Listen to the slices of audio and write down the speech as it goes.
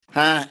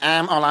Hi,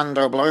 I'm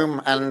Orlando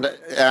Bloom, and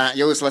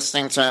you was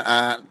listening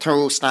to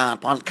Two Star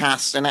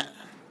Podcast, innit?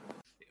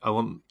 I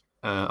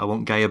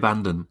want gay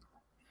abandon.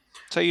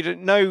 So you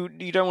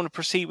don't want to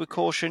proceed with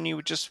caution. You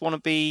would just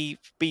want to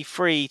be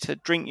free to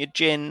drink your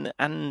gin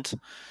and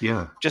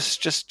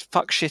just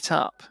fuck shit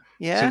up.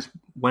 Yeah. Since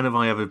when have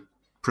I ever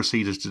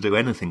proceeded to do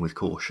anything with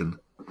caution?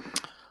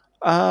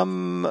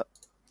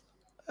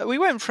 We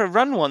went for a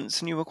run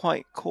once, and you were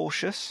quite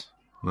cautious.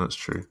 That's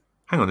true.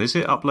 Hang on, is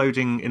it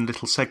uploading in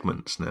little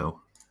segments now?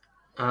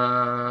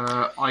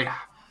 I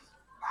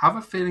have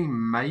a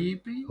feeling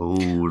maybe.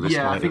 Oh, this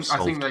might have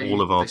solved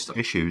all of our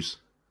issues.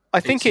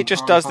 I think it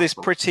just does this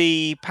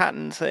pretty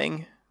pattern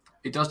thing.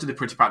 It does do the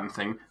pretty pattern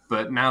thing,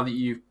 but now that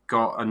you've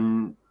got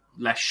a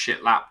less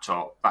shit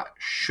laptop, that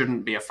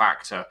shouldn't be a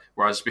factor,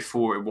 whereas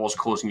before it was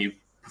causing you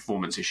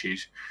performance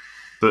issues.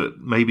 But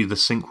maybe the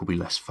sync will be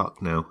less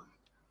fucked now.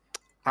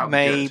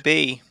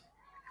 Maybe.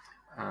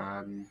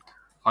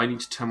 I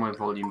need to turn my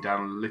volume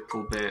down a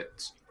little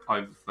bit.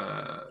 I've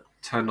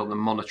turned on the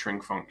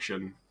monitoring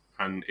function,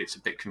 and it's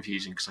a bit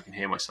confusing because I can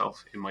hear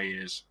myself in my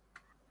ears.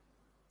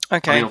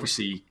 Okay. I mean,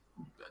 obviously,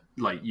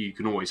 like, you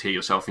can always hear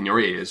yourself in your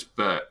ears,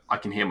 but I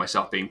can hear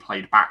myself being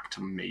played back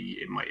to me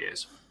in my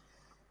ears.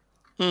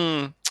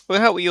 Will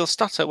help with your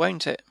stutter,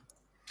 won't it?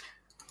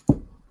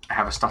 I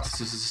have a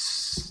stutter.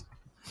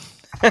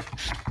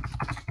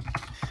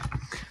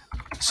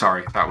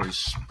 Sorry, that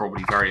was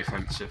probably very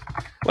offensive.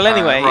 Well,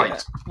 anyway,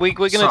 right. we're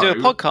going to do a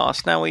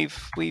podcast now.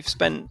 We've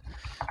spent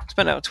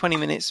about 20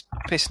 minutes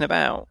pissing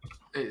about.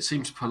 It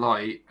seems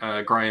polite.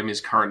 Graham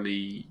is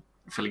currently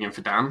filling in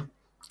for Dan.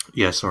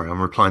 Yeah, sorry, I'm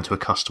replying to a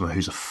customer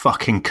who's a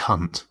fucking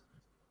cunt.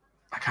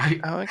 Okay.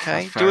 Oh,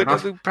 okay. Do we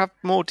have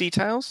more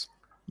details?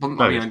 Well,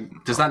 no. I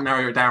mean, does that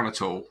narrow it down at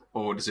all,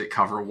 or does it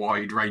cover a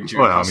wide range of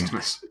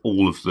customers? I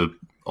mean,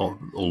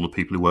 all the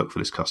people who work for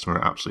this customer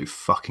are absolute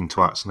fucking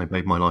twats, and they've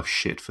made my life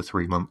shit for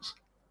 3 months.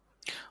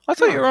 I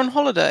thought you were on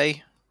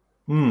holiday.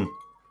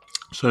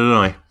 So did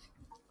I.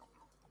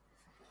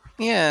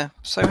 Yeah.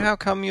 So how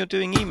come you're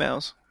doing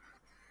emails?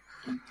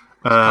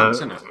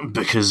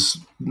 Because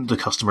the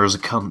customer is a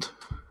cunt.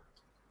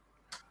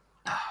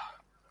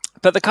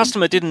 But the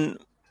customer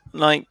didn't,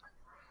 let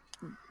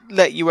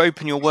you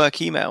open your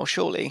work email,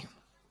 surely?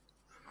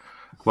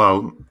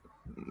 Well,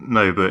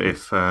 no, but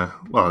if...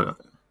 no.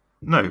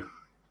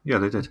 Yeah,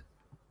 they did.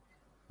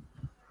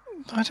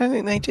 I don't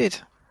think they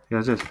did.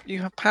 Yeah, they did. You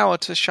have power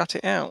to shut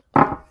it out.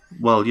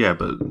 Well, yeah,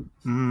 but...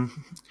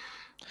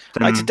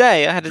 like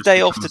today, I had a day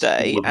off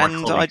today,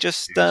 and I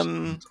just...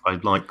 I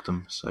like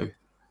them, so...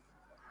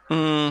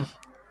 I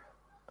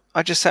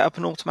just set up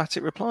an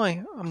automatic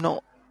reply.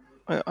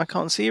 I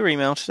can't see your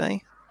email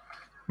today.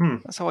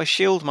 That's how I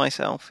shield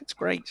myself. It's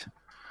great.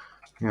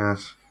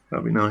 Yes,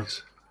 that'd be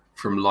nice.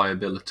 From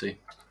liability.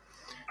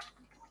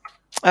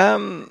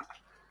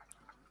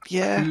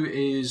 Yeah. Who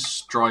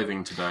is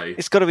driving today?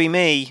 It's got to be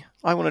me.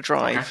 I want to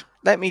drive. Okay.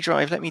 Let me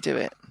drive. Let me do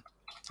it.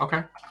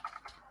 Okay.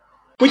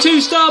 We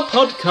Two-Star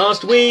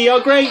Podcast, we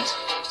are great.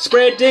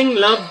 Spreading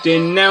love,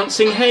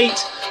 denouncing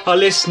hate. Our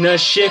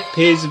listenership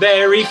is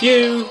very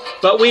few,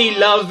 but we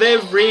love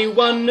every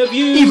one of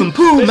you. Even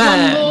Pooh Man.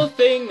 There's one more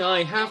thing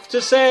I have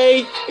to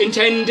say,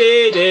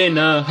 intended in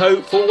a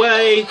hopeful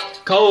way.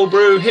 Cold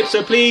brew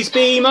hipster, please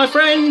be my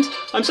friend.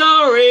 I'm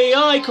sorry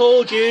I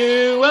called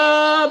you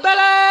a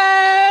bellend.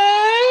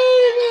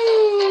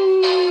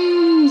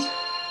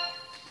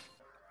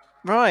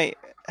 Right.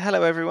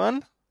 Hello,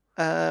 everyone.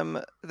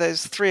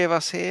 There's 3 of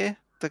us here,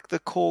 the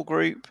core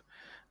group.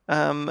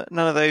 None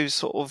of those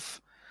sort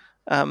of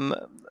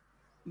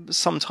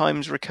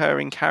sometimes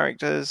recurring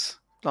characters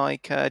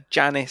like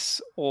Janice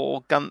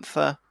or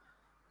Gunther.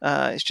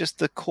 It's just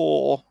the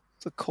core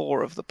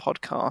of the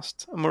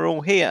podcast, and we're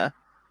all here.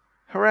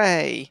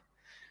 Hooray!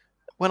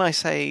 When I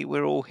say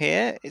we're all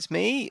here, it's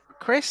me,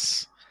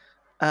 Chris,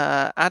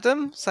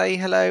 Adam. Say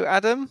hello,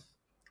 Adam.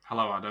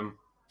 Hello, Adam.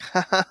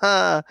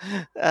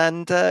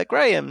 And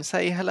Graham.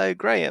 Say hello,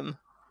 Graham.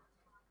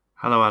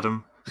 Hello,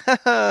 Adam.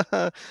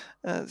 That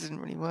didn't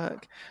really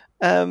work.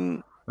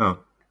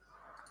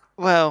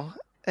 Well,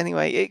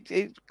 anyway,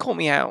 it caught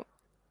me out.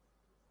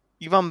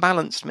 You've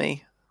unbalanced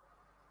me.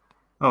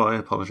 Oh, I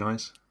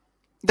apologise.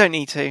 Don't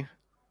need to.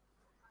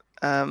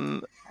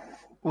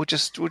 We'll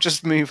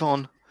just move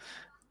on.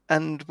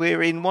 And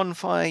we're in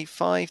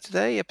 155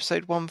 today,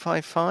 episode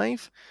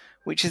 155,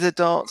 which is a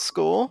dart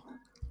score.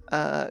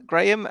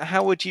 Graham,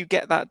 how would you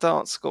get that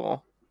dart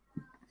score?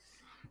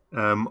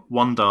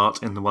 1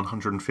 dart in the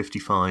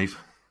 155.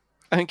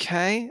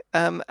 Okay.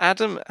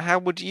 Adam, how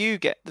would you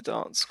get the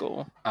dart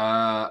score?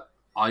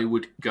 I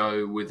would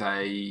go with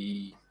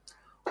a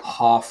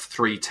half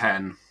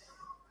 310.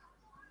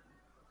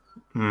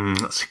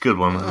 That's a good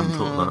one. I hadn't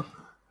thought that.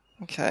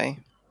 Okay.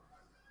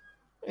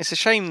 It's a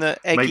shame that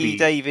Eggy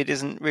David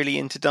isn't really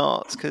into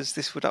darts, because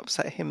this would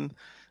upset him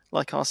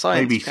like our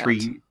science Maybe cat.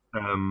 3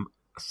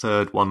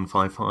 third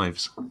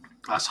 155s.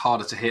 That's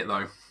harder to hit,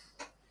 though.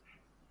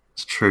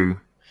 It's true.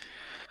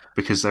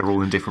 Because they're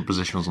all in different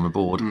positions on the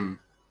board. And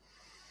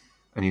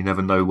you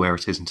never know where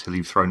it is until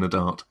you've thrown a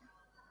dart.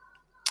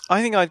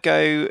 I think I'd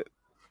go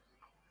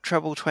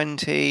treble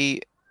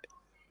 20,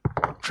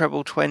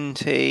 treble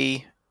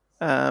 20.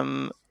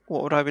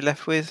 What would I be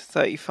left with?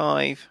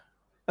 35.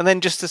 And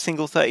then just a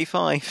single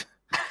 35.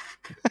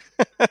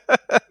 That's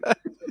not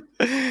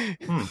I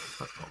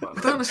bad.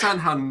 don't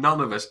understand how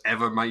none of us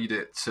ever made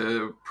it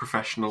to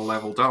professional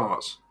level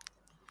darts.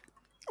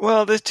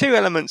 Well, there's two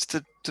elements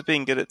to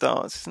being good at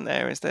darts, isn't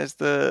there? There's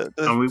the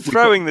Oh, we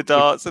throwing the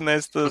darts, and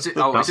there's the... Is it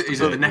that's the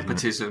the bit,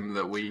 nepotism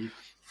that we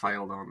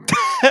failed on?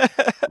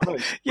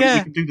 Yeah.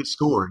 We can do the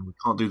scoring. We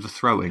can't do the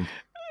throwing.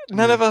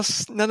 None of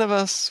us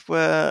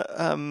were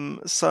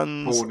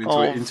sons Born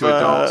of into a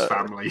darts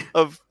family.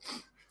 of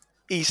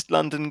East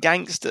London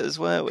gangsters,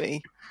 were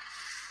we?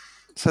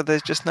 So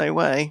there's just no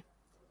way.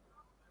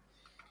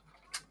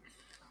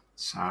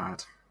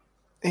 Sad.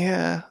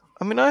 Yeah,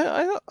 I mean,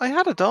 I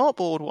had a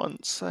dartboard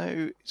once,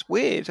 so it's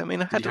weird. I mean,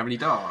 Did you have any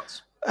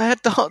darts? I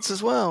had darts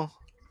as well.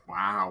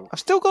 Wow. I've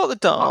still got the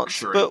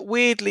darts, Luxury. but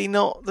weirdly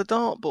not the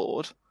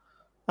dartboard,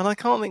 and I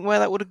can't think where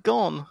that would have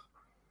gone.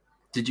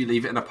 Did you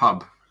leave it in a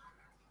pub?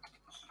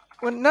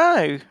 Well,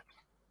 no.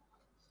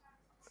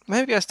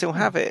 Maybe I still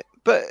have it,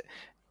 but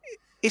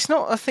it's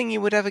not a thing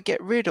you would ever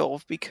get rid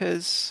of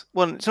because,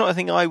 well, it's not a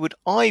thing I would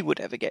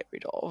ever get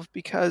rid of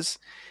because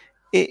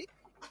it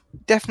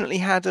definitely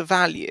had a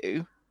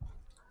value,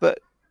 but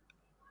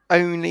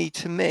only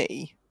to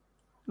me.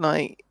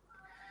 Like,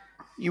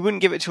 you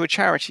wouldn't give it to a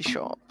charity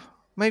shop.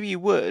 Maybe you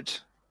would,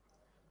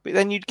 but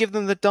then you'd give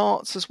them the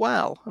darts as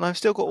well, and I've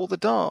still got all the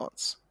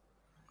darts.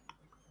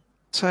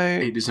 So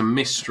It is a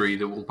mystery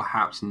that will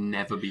perhaps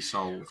never be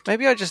solved.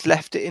 maybe I just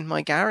left it in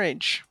my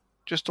garage,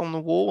 just on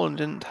the wall, and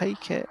didn't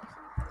take it.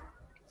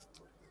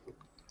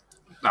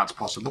 That's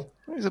possible.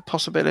 It's a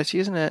possibility,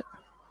 isn't it?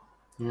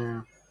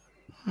 Yeah.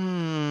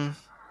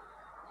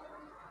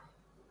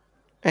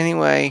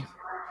 Anyway,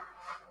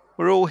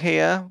 we're all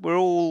here. We're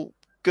all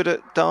good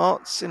at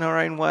darts in our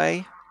own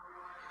way.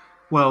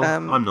 Well,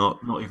 Um, I'm not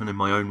even in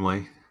my own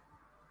way.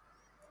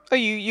 Oh,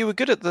 you were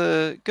good at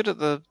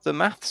the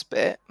maths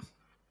bit.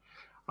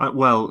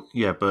 Well,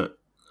 yeah, but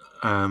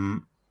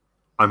when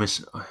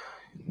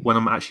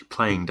I'm actually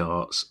playing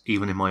darts,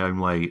 even in my own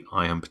way,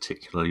 I am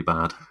particularly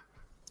bad.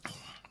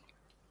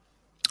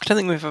 I don't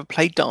think we've ever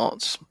played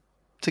darts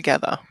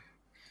together.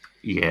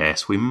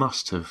 Yes, we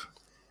must have.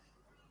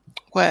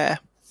 Where?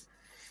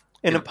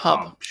 In a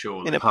pub.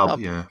 surely. In a Pub, pub.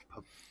 yeah,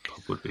 pub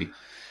would be.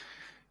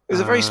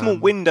 There's a very small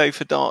window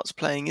for darts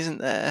playing, isn't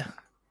there?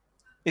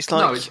 It's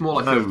like No, it's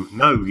more like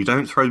No, you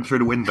don't throw them through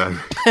the window.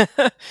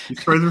 You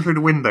throw them through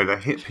the window, they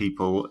hit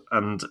people,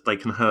 and they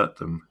can hurt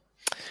them.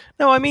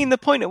 No, I mean the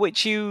point at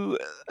which you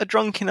are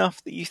drunk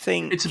enough that you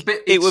think It's a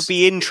bit- it would it's-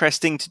 be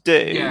interesting to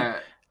do, yeah.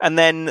 and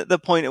then the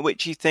point at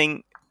which you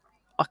think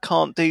I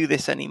can't do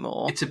this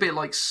anymore. It's a bit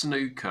like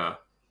snooker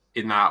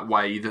in that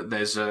way that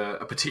there's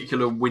a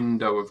particular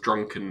window of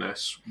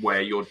drunkenness where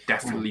you're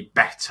definitely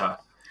better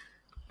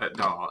at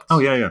darts. Oh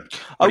yeah.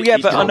 Oh yeah,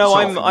 It but I know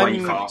drops off way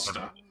I'm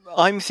faster.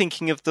 I'm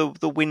thinking of the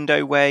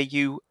window where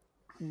you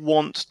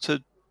want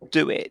to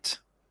do it.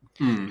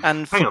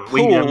 And for Hang on,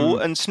 pool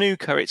we, and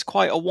snooker, it's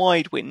quite a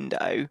wide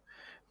window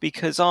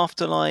because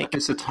after like,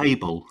 It's a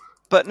table.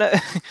 but no,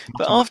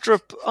 but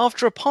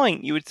after a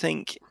pint, you would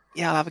think,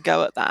 yeah, I'll have a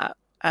go at that,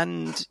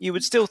 and you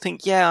would still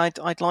think, yeah,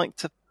 I'd like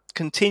to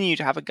continue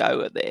to have a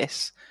go at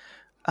this.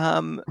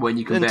 When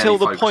you can until barely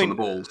the focus on point, the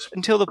balls.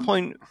 until the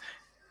point,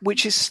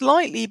 which is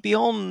slightly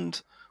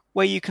beyond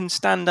where you can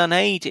stand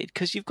unaided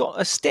because you've got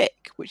a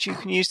stick which you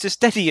can use to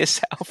steady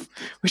yourself,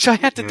 which I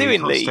had to do you in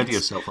can't Leeds. steady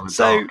yourself on a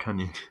So- dart, can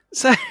you?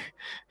 So,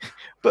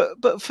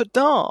 but for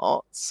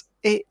darts,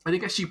 I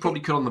guess you probably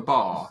could on the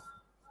bar.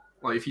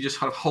 Like if you just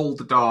kind of hold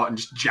the dart and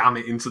just jam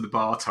it into the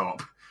bar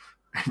top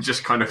and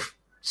just kind of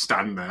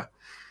stand there.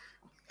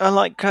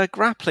 like a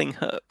grappling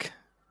hook.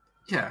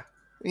 Yeah.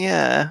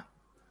 Yeah.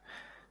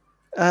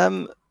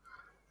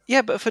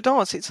 Yeah, but for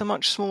darts, it's a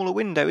much smaller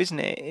window, isn't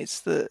it?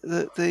 It's the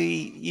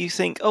you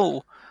think,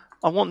 oh,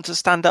 I want to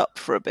stand up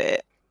for a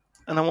bit,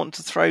 and I want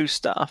to throw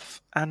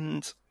stuff,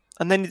 and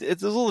then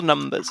there's all the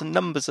numbers, and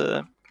numbers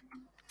are,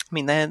 I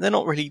mean, they're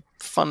not really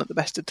fun at the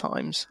best of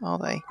times, are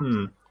they?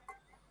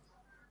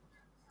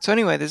 So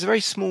anyway, there's a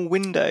very small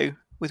window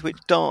with which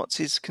darts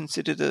is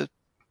considered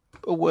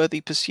a worthy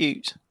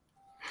pursuit.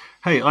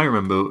 Hey, I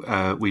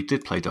remember we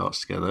did play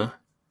darts together.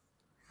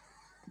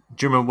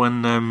 Do you remember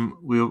when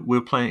we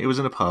were playing? It was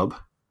in a pub,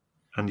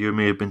 and you and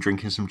me had been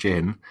drinking some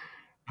gin,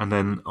 and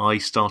then I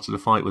started a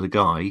fight with a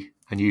guy,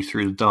 and you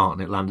threw the dart,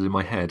 and it landed in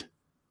my head.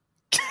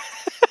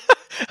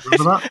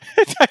 Remember that?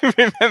 I don't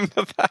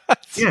remember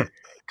that. Yeah,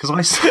 because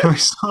I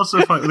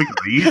started a fight with a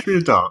guy. You threw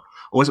the dart,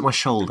 or was it my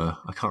shoulder?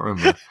 I can't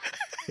remember.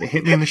 It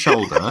hit me in the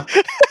shoulder.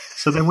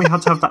 So then we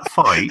had to have that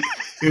fight.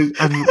 And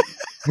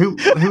who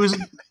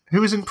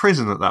was in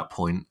prison at that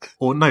point?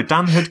 Or no,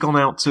 Dan had gone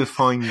out to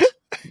find.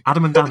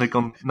 Adam and Dan had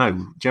gone.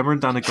 No, Gemma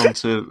and Dan had gone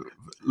to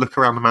look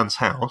around the man's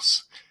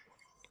house.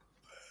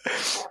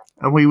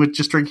 And we were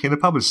just drinking in a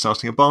pub and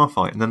starting a bar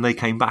fight. And then they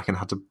came back and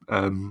had to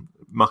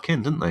muck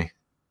in, didn't they?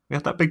 We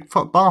had that big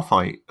bar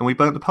fight and we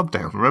burnt the pub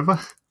down, remember?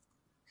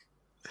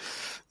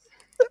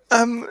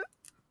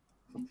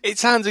 It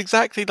sounds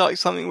exactly like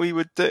something we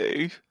would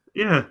do,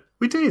 Yeah,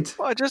 we did.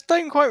 but I just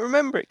don't quite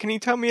remember it. Can you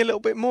tell me a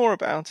little bit more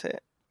about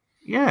it?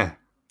 Yeah.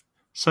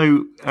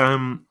 So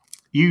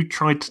you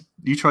tried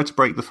to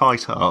break the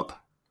fight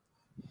up,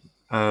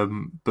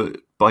 but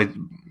by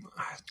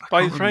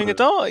Throwing a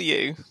dart at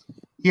you?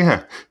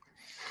 Yeah.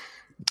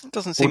 It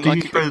doesn't Or seem did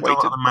like you a throw good the way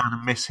dart to... at the man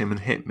and miss him and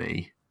hit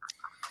me?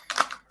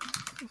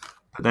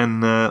 But then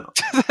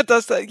That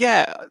does that.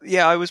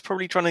 Yeah. I was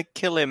probably trying to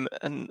kill him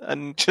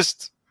and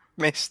just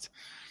missed.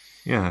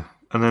 yeah,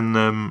 and then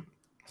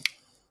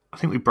I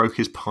think we broke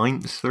his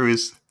pint through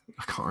his.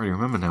 I can't really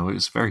remember now. It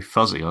was very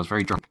fuzzy. I was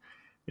very drunk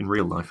in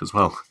real life as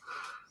well.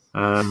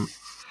 And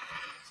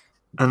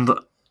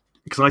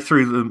because I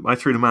threw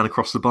the man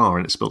across the bar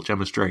and it spilt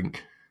Gemma's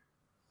drink.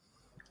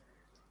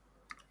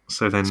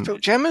 So then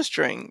Spilt Gemma's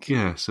drink?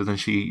 Yeah, so then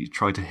she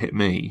tried to hit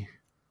me.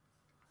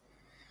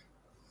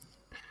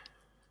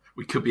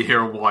 We could be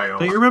here a while.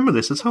 Don't you remember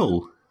this at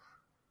all?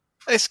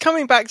 It's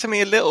coming back to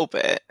me a little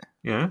bit.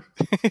 Yeah.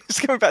 It's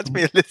coming back to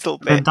me a little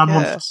bit. Then Dan yeah.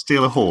 wanted to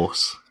steal a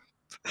horse.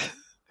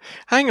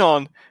 Hang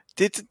on.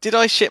 Did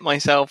I shit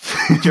myself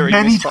during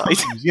Many this fight?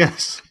 times,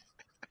 yes.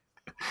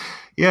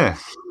 Yeah.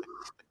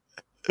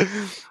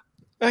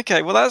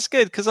 Okay, well that's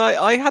good because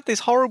I had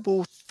this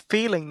horrible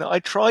feeling that I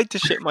tried to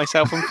shit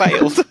myself and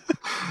failed.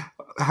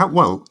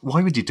 Well,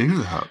 why would you do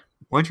that?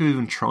 Why do you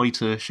even try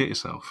to shit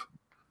yourself?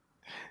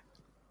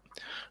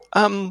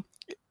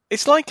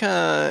 It's like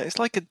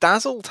a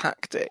dazzle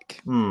tactic.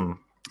 Hmm.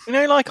 You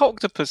know, like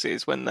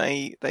octopuses when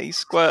they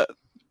squirt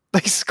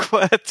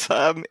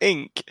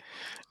ink.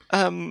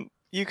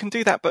 You can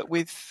do that, but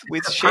with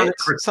shit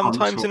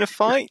sometimes in a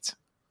fight.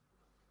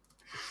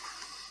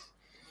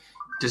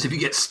 Just if you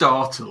get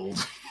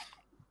startled.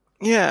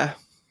 Yeah.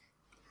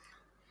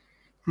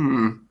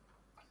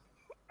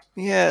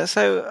 Yeah.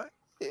 So,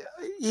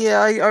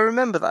 yeah, I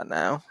remember that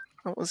now.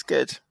 That was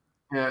good.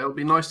 Yeah, it'll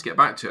be nice to get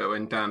back to it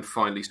when Dan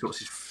finally sorts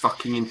his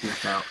fucking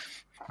internet out.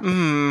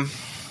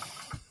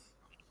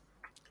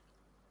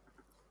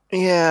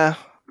 Yeah.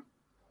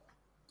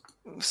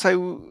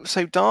 So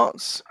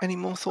darts? Any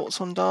more thoughts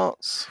on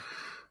darts?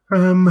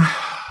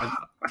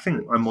 I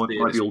think I might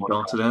be all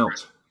darted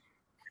out.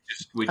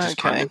 We're just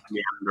kind of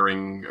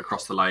meandering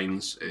across the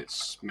lanes.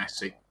 It's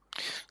messy.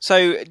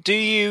 So,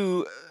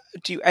 do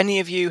any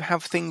of you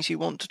have things you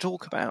want to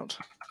talk about?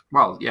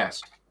 Well,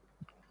 yes.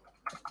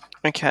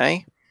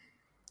 Okay.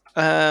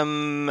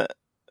 Well,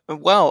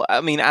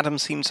 I mean, Adam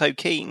seemed so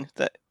keen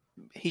that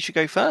he should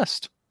go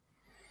first.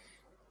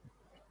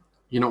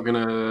 You're not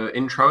going to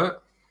intro it?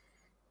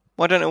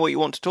 Well, I don't know what you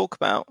want to talk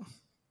about.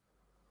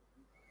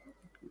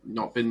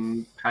 Not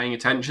been paying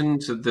attention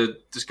to the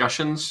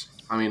discussions?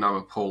 I mean, I'm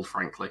appalled,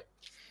 frankly.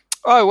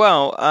 Oh,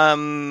 well,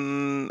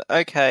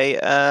 okay.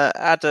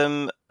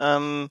 Adam,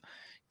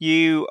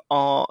 you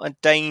are a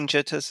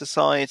danger to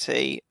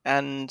society,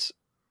 and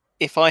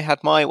if I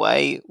had my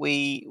way,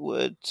 we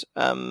would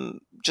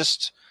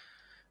just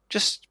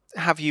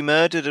have you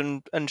murdered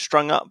and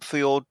strung up for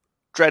your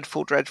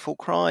dreadful, dreadful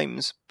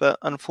crimes. But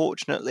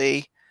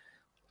unfortunately,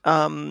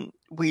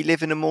 we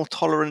live in a more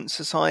tolerant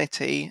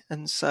society,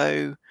 and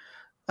so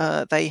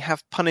they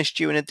have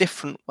punished you in a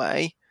different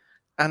way.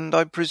 And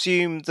I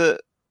presume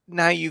that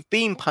now you've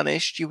been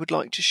punished, you would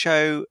like to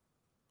show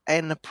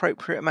an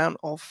appropriate amount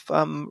of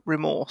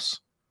remorse.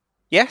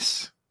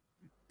 Yes?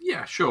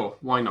 Yeah, sure.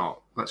 Why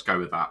not? Let's go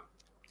with that.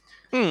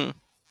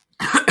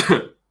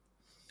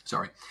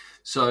 Sorry.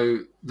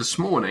 So this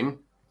morning,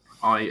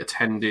 I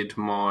attended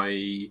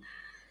my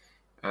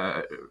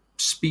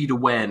speed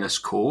awareness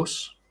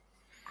course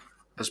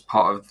as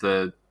part of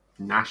the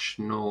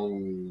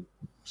National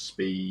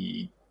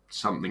Speed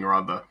something or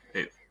other.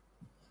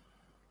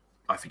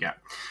 I forget.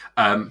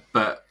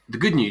 But the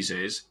good news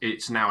is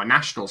it's now a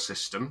national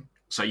system,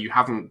 so you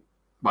haven't,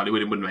 well, it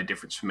wouldn't make a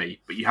difference for me,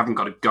 but you haven't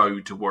got to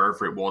go to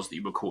wherever it was that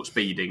you were caught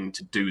speeding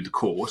to do the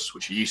course,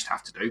 which you used to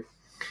have to do.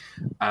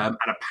 And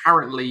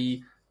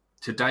apparently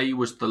today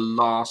was the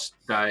last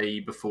day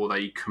before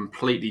they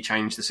completely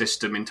changed the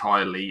system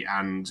entirely,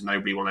 and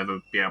nobody will ever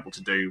be able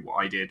to do what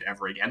I did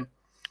ever again.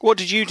 What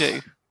did you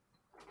do?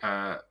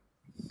 The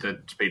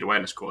speed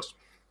awareness course.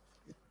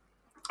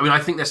 I mean, I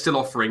think they're still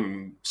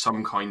offering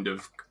some kind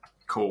of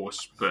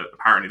course, but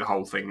apparently the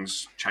whole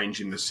thing's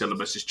changing. The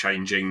syllabus is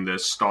changing. The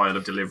style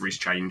of delivery is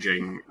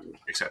changing,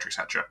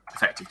 etc.,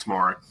 effective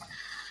tomorrow.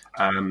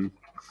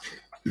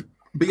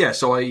 But yeah,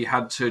 so I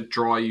had to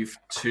drive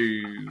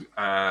to,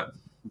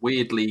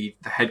 weirdly,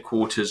 the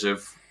headquarters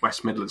of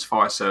West Midlands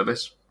Fire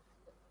Service.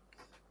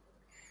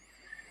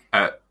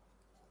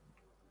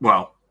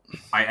 Well,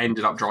 I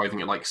ended up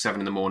driving at like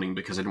 7 a.m.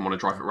 because I didn't want to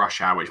drive at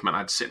rush hour, which meant I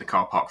had to sit in the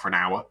car park for an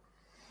hour.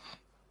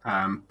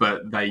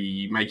 But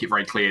they make it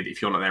very clear that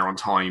if you're not there on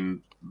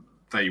time,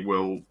 they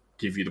will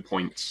give you the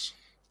points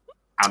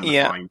and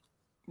the fine.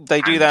 They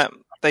do that.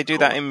 They do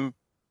that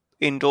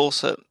in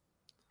Dorset,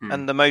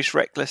 and the most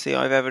recklessly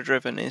I've ever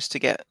driven is to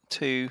get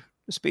to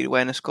the speed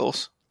awareness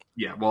course.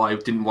 Yeah, well, I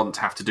didn't want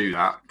to have to do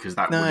that because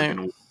that would have been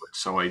awkward,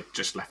 so I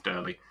just left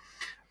early.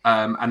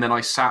 And then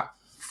I sat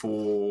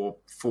for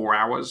 4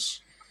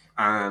 hours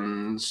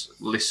and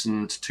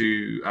listened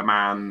to a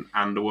man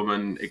and a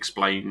woman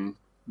explain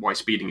why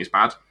speeding is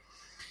bad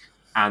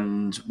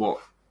and what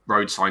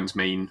road signs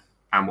mean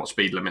and what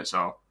speed limits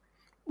are.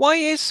 Why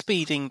is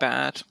speeding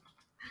bad?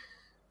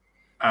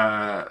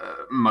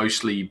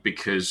 Mostly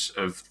because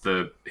of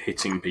the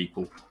hitting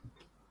people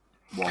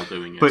while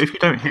doing it. But if you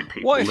don't hit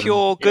people... What if then,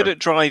 you're good yeah. at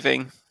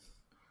driving?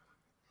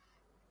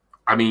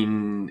 I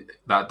mean,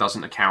 that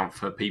doesn't account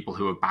for people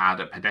who are bad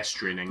at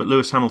pedestrianing. But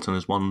Lewis Hamilton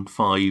has won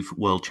 5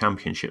 world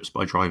championships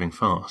by driving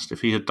fast.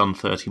 If he had done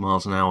 30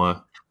 miles an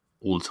hour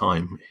all the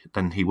time,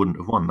 then he wouldn't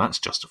have won. That's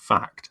just a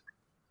fact.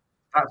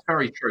 That's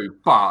very true.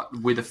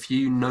 But with a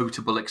few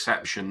notable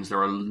exceptions,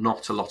 there are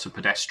not a lot of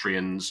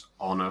pedestrians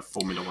on a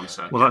Formula One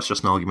circuit. Well, that's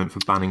just an argument for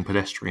banning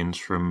pedestrians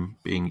from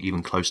being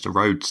even close to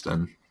roads,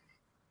 then.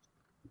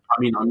 I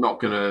mean, I'm not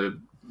going to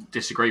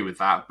disagree with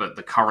that, but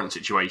the current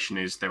situation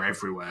is they're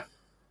everywhere.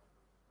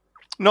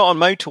 Not on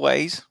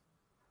motorways.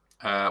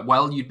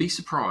 Well, you'd be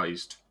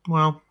surprised.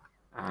 Well,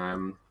 there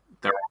are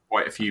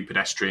quite a few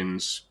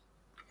pedestrians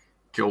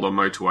killed on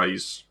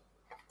motorways.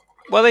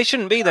 Well, they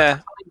shouldn't be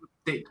there.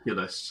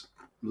 Ridiculous.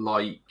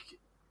 Like,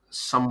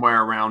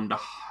 somewhere around,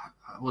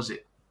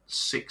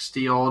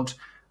 60-odd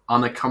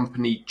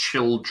unaccompanied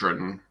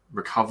children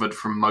recovered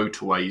from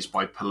motorways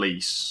by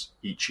police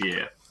each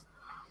year.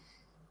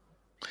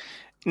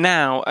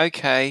 Now,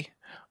 okay.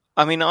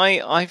 I mean,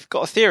 I've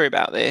got a theory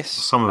about this.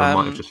 some of them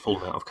might have just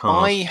fallen out of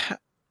cars.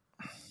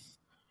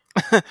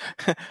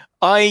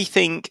 I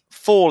think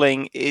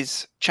falling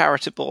is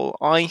charitable.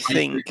 I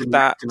think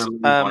that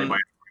by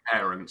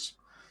parents.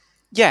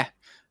 yeah,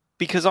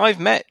 because I've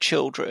met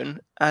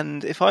children,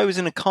 and if I was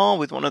in a car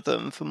with one of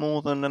them for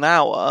more than an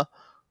hour,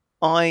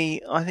 I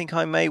think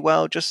I may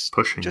well just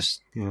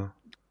Yeah.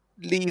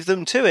 leave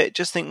them to it.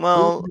 Just think,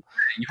 well,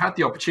 You had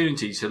the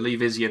opportunity to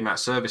leave Izzy in that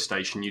service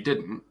station. You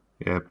didn't.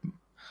 Yeah.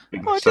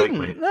 Big I mistake, didn't.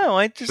 mate. No,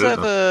 I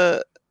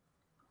deserve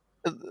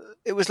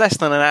It was less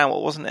than an hour,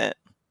 wasn't it?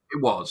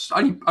 It was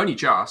only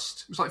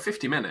just. It was like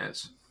 50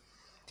 minutes.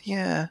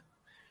 Yeah.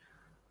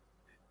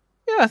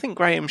 Yeah, I think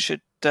Graham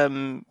should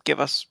give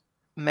us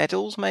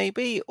medals,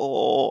 maybe,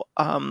 or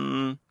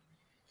I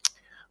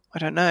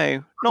don't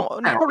know.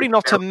 Probably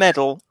not a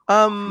medal.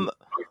 Both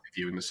of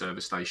you in the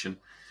service station.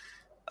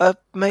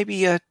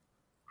 Maybe a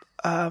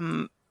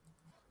hat.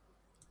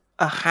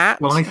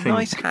 Well, I a think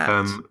nice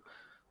hat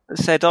that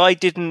said, "I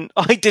didn't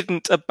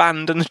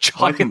abandon a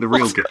child." I think the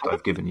real gift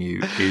I've given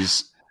you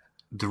is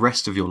the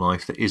rest of your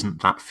life that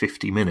isn't that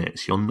 50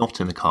 minutes. You're not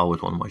in a car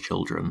with one of my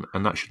children,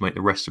 and that should make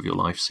the rest of your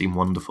life seem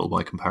wonderful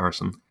by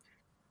comparison.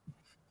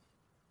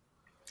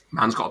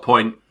 Man's got a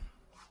point.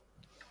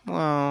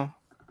 Well,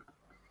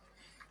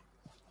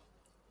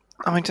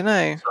 I don't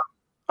know.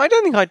 I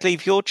don't think I'd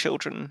leave your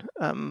children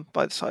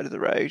by the side of the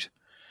road.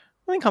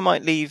 I think I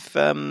might leave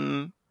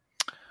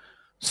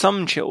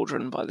some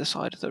children by the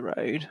side of the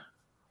road.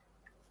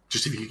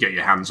 Just if you could get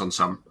your hands on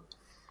some.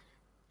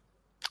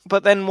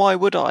 But then why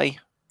would I?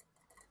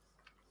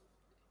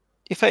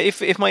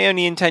 If my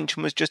only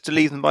intention was just to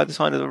leave them by the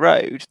side of the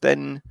road,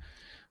 then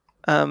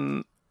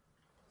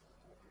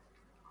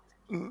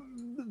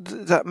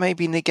that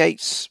maybe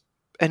negates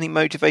any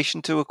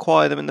motivation to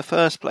acquire them in the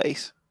first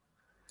place.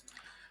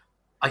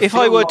 If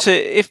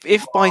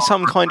by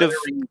some kind of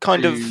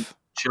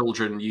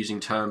children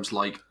using terms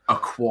like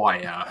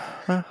acquire,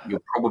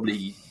 you're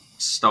probably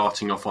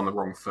starting off on the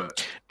wrong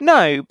foot.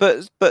 No,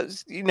 but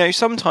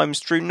sometimes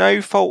through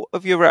no fault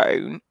of your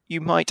own,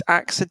 you might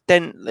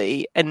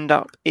accidentally end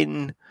up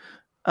in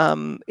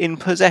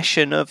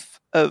possession of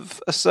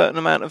a certain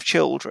amount of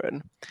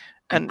children.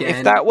 And Again,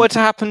 if that were to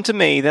happen to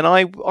me, then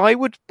I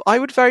would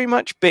very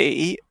much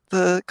be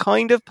the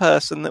kind of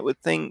person that would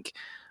think,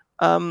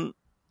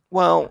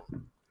 well,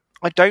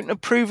 I don't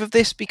approve of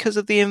this because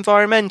of the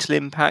environmental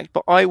impact,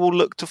 but I will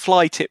look to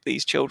fly tip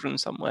these children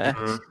somewhere.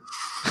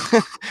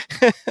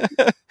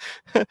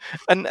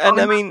 and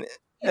I mean,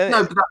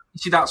 no, but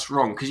that's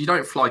wrong, because you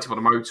don't fly tip on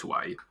a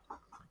motorway.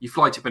 You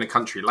fly tip in a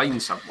country lane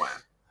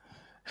somewhere.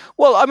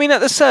 Well, I mean,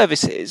 at the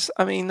services.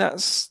 I mean,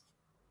 that's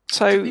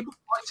so. Do people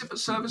fly tip at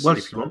services? Well,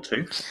 if you want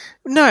to.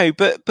 No,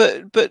 but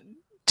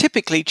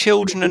typically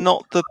children are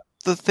not the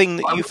thing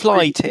that you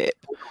fly tip.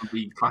 Would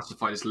be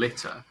classified as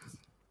litter.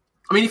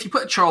 I mean, if you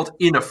put a child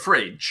in a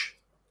fridge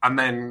and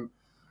then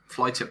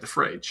fly tip the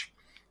fridge.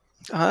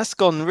 Oh, that's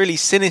gone really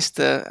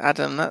sinister,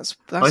 Adam. That's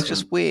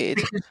just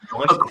weird.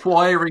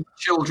 Acquiring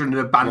children and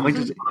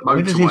abandoning them on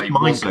a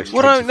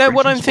motorway.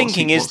 What I'm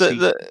thinking is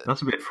that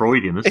that's a bit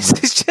Freudian, isn't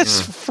it? It's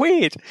just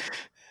weird.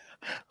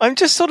 I'm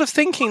just sort of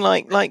thinking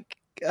like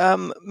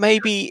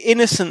maybe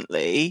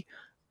innocently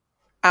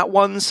at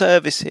one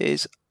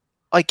services,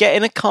 I get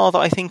in a car that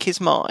I think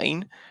is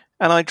mine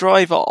and I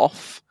drive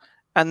off,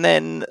 and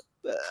then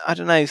I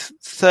don't know,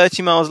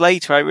 30 miles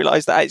later, I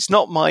realise that it's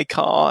not my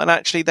car, and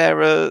actually there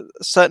are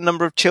a certain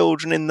number of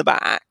children in the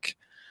back.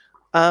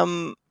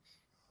 I'd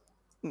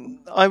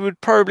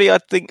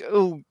think,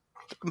 oh,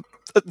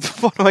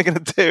 what am I going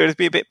to do? I'd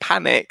be a bit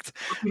panicked,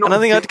 and I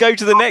think I'd go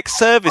to the next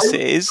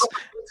services,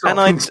 and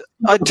I'd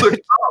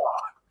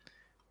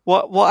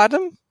What,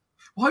 Adam?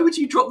 Why would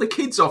you drop the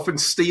kids off and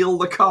steal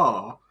the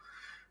car?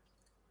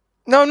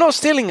 No, I'm not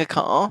stealing a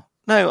car.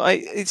 No,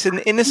 it's an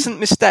innocent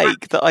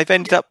mistake that I've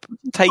ended up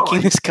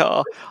taking this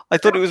car. I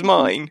thought it was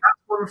mine.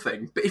 That's one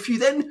thing. But if you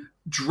then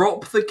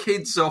drop the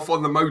kids off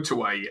on the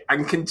motorway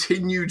and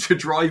continue to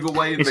drive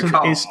away in the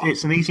car...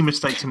 It's an easy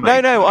mistake to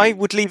make. No, I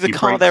would leave the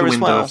car there as well. You break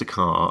the window of the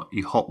car,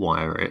 you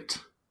hotwire it,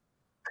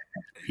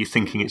 you're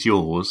thinking it's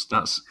yours.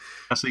 That's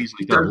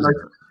easily done. Don't let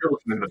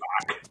children in the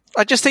back.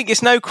 I just think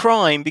it's no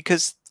crime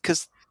because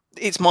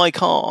it's my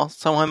car,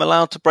 so I'm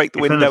allowed to break the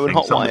window and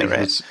hotwire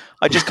it.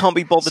 I just can't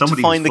be bothered to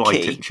find the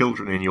key.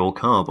 Children in your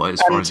car, but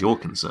as far as you're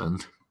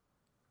concerned,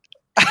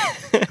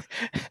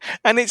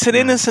 and it's an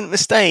innocent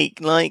mistake,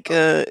 like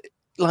a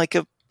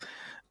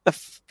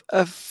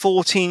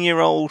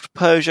 14-year-old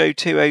Peugeot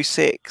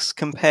 206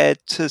 compared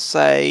to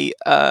say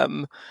a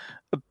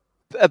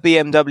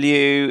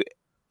BMW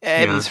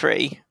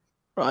M3.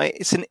 Right,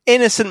 it's an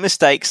innocent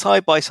mistake,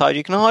 side by side.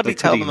 You can hardly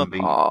tell them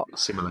apart.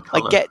 Similar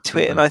colour, I get to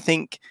it, and I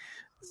think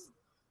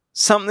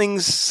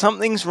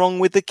something's wrong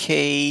with the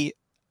key.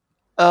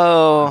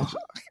 Oh,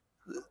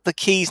 the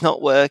key's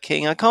not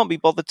working. I can't be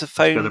bothered to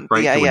phone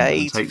the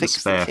AA to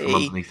fix the key. From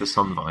underneath the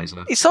sun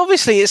visor.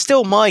 It's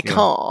still my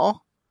car.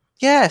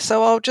 Yeah,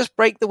 so I'll just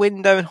break the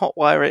window and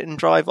hotwire it and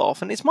drive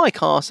off, and it's my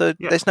car, so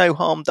there's no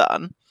harm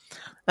done.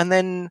 And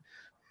then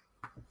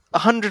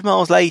 100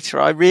 miles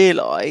later, I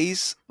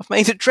realise I've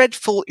made a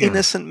dreadful,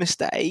 innocent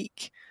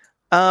mistake.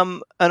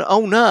 And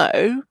oh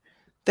no,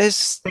 there's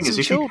some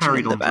if children you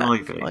carried in the on back.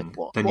 driving, Like,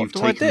 then you've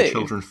taken the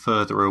children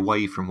further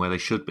away from where they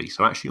should be.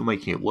 So actually, you're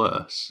making it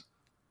worse.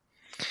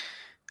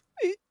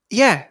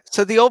 Yeah.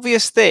 So the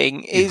obvious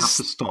thing is you have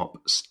to stop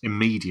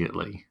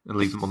immediately and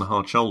leave them on the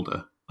hard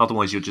shoulder.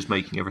 Otherwise, you're just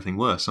making everything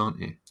worse, aren't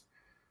you?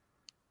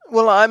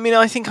 Well, I mean,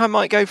 I think I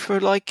might go for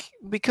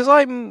because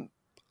I'd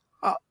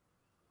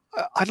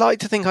like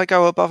to think I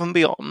go above and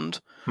beyond.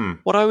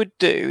 What I would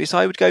do is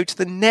I would go to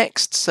the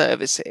next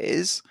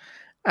services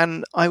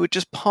and I would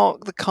just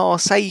park the car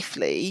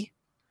safely.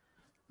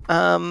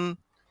 But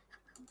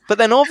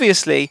then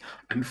obviously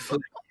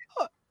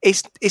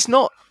it's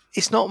not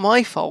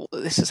my fault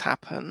that this has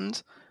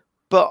happened,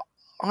 but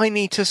I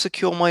need to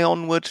secure my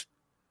onward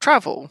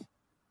travel.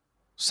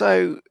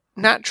 So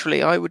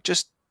naturally I would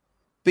just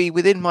be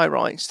within my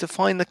rights to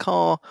find the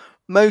car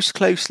most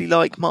closely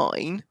like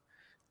mine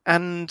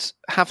and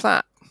have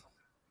that.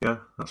 Yeah,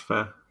 that's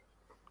fair.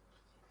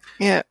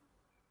 Yeah.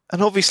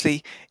 And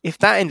obviously, if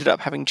that ended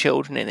up having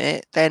children in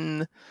it,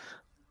 then,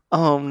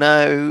 oh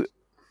no.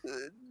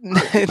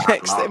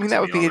 That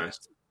would be it.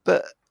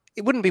 But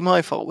it wouldn't be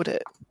my fault, would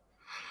it?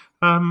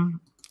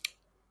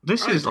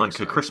 This is like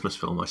a Christmas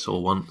film I saw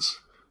once.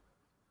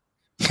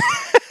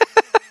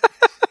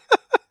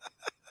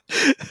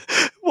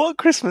 What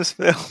Christmas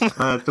film?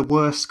 The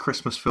worst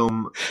Christmas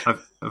film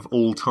of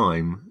all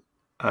time.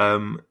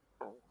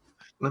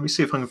 Let me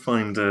see if I can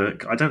find.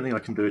 I don't think I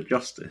can do it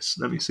justice.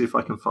 Let me see if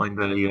I can find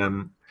a.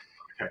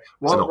 Okay.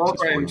 While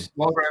Graham's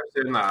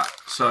doing that,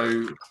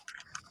 so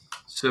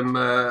some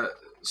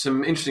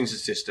interesting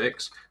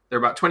statistics. There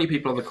are about 20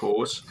 people on the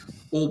course.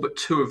 All but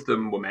 2 of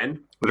them were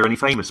men. Were there any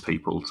famous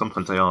people?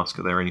 Sometimes they ask,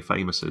 are there any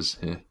famouses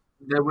here?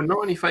 There were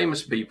not any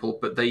famous people,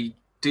 but they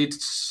did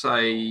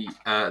say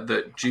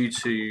that due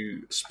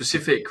to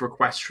specific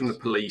requests from the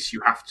police,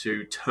 you have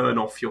to turn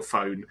off your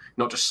phone,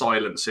 not just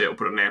silence it or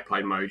put it on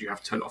airplane mode. You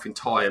have to turn it off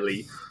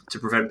entirely to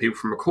prevent people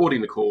from recording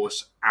the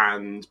course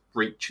and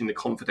breaching the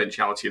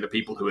confidentiality of the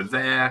people who are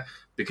there,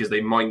 because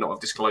they might not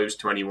have disclosed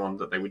to anyone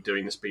that they were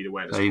doing the speed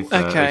awareness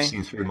course. They've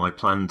seen through my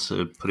plan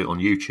to put it on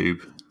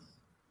YouTube.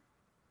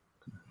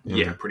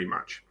 Yeah, pretty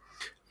much.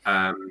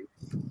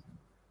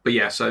 But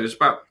yeah, so there's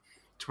about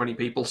 20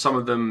 people. Some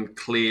of them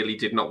clearly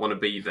did not want to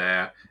be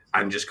there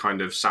and just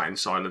kind of sat in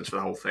silence for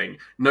the whole thing.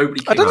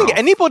 Nobody. I don't think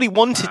anybody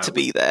wanted to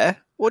be there.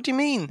 What do you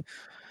mean?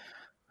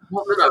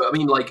 Well, no. I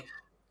mean, like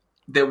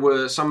there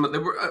were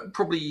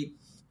probably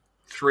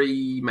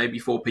 3, maybe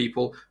 4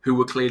 people who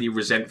were clearly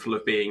resentful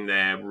of being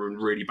there, were in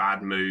really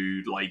bad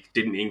mood, like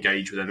didn't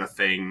engage with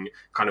anything,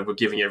 kind of were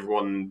giving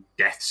everyone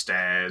death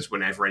stares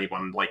whenever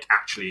anyone like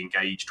actually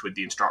engaged with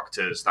the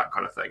instructors, that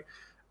kind of thing.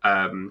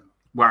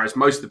 Whereas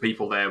most of the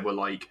people there were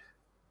like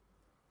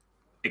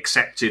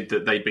accepted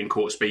that they'd been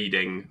caught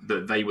speeding,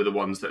 that they were the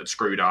ones that had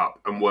screwed up,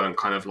 and weren't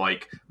kind of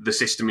like, the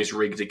system is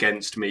rigged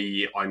against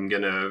me, I'm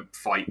gonna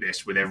fight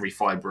this with every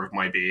fibre of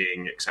my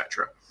being,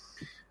 etc.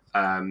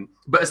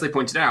 But as they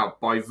pointed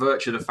out, by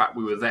virtue of the fact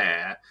we were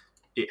there,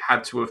 it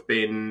had to have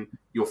been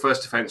your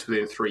first offence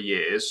within 3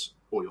 years,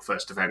 or your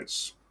first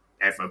offence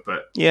ever,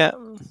 but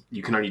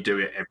you can only do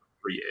it every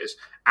 3 years.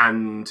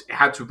 And it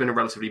had to have been a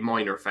relatively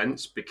minor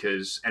offence,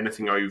 because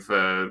anything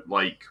over,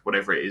 like,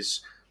 whatever it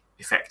is,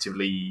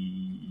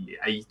 effectively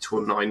 8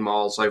 or 9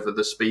 miles over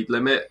the speed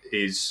limit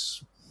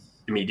is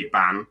immediate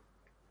ban,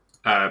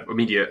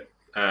 immediate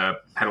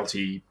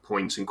penalty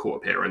points and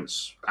court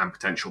appearance and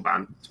potential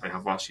ban, depending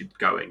how fast you're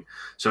going.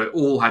 So it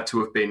all had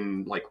to have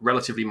been like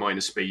relatively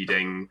minor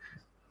speeding,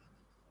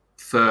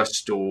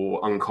 first or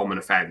uncommon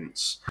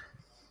offence.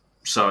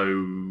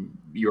 So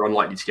you're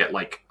unlikely to get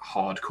like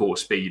hardcore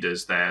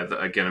speeders there that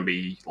are going to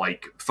be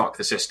like, fuck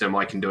the system,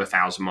 I can do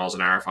 1,000 miles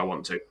an hour if I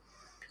want to.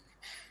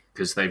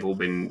 Because they've all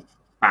been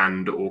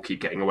banned or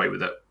keep getting away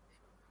with it.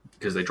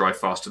 Because they drive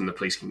faster than the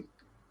police can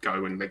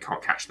go and they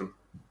can't catch them.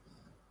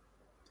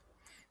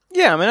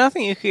 Yeah, I mean, I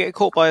think you could get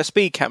caught by a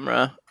speed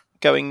camera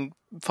going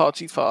far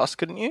too fast,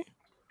 couldn't you?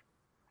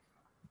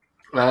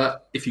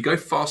 If you go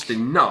fast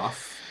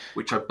enough,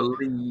 which I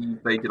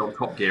believe they did on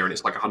Top Gear, and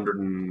it's like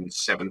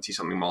 170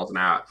 something miles an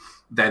hour,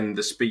 then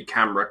the speed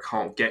camera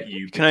can't get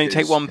you. You can only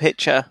take one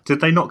picture.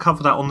 Did they not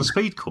cover that on the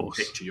speed course?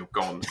 Picture, you're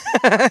gone.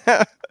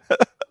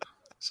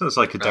 So it's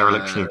like a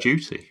dereliction of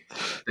duty.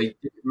 They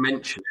didn't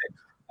mention it,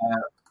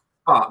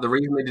 but the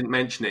reason they didn't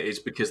mention it is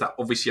because that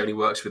obviously only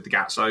works with the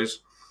Gatsos.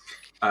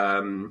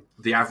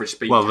 The average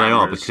speed. Well, they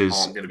are, cameras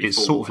because aren't going to be it's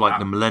full sort of like that.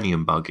 the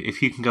Millennium Bug.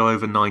 If you can go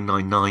over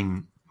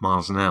 999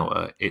 miles an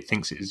hour, it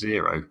thinks it's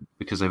 0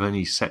 because they've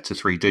only set to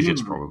 3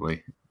 digits,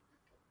 probably.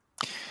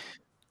 That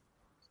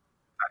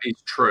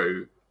is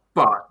true,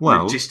 but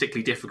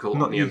logistically difficult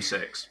on the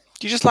M6.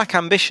 You just lack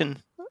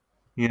ambition.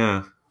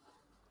 Yeah,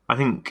 I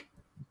think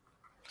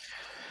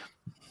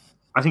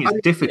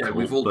it's difficult.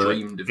 We've all but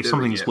dreamed of if doing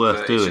something's it,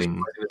 worth but it's just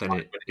doing, then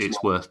when it's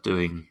not. worth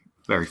doing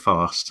very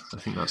fast. I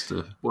think that's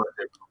the.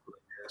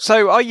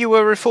 So, are you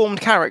a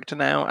reformed character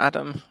now,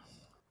 Adam?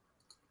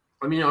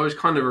 I mean, I was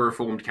kind of a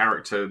reformed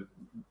character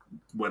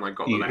when I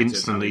got the You letter.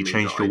 instantly telling me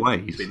changed that your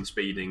I'd ways. been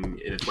speeding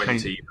in a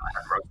 20.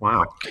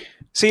 Wow.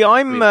 See,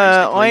 I mean,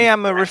 I basically-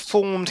 am a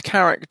reformed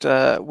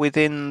character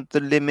within the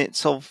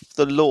limits of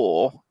the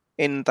law.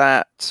 In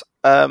that,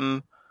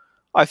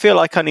 I feel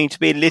like I need to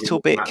be a little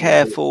bit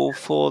careful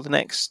for the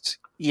next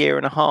year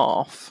and a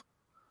half,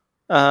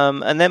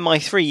 and then my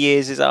 3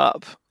 years is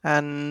up,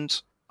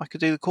 and I could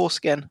do the course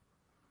again.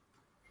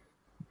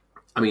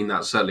 I mean,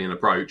 that's certainly an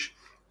approach.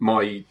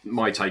 My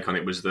take on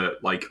it was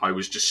that, like, I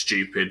was just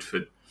stupid for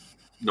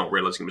not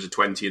realising it was a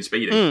 20 and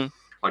speeding.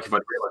 Like, if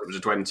I'd realised it was a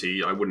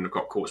 20, I wouldn't have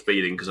got caught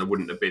speeding because I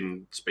wouldn't have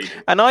been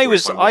speeding. And I Or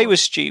was if I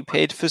was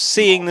stupid for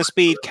seeing the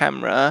speed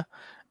camera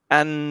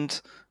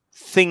and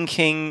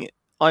thinking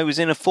I was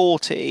in a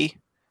 40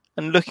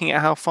 and looking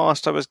at how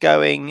fast I was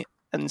going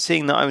and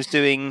seeing that I was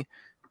doing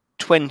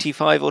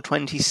 25 or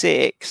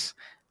 26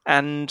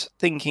 and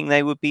thinking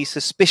they would be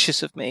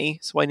suspicious of me,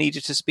 so I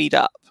needed to speed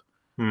up.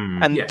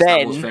 And Yes,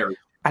 that was then very...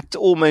 at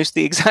almost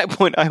the exact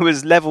point I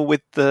was level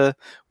with the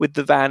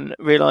van,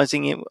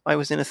 realising I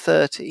was in a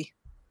 30.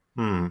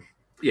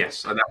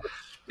 Yes, and that was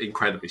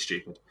incredibly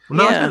stupid. Well,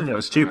 no, I Yeah. don't think that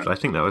was stupid. I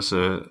think that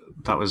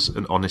was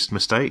an honest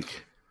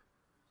mistake.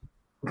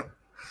 It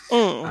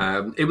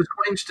was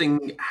quite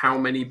interesting how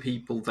many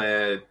people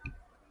there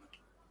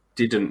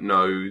didn't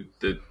know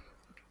the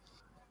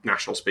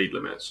national speed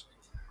limits.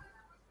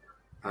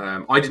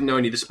 I didn't know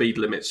any of the speed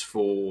limits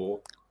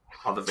for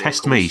other vehicles.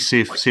 Test me,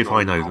 see like if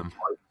I know non-car them,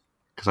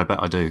 because I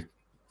bet I do.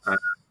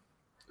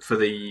 for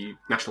the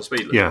national speed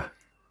limit. Yeah,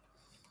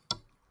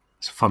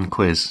 it's a fun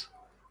quiz.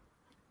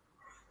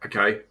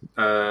 Okay.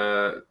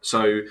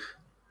 So,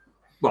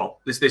 well,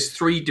 there's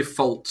 3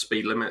 default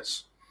speed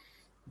limits.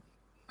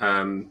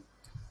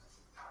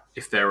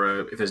 If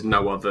there's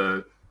no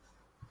other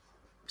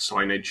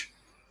signage.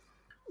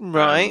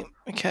 Right,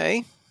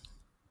 okay.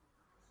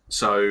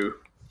 So,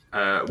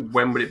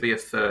 when would it be a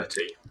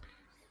 30?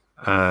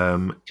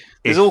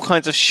 There's all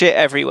kinds of shit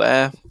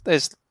everywhere.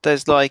 There's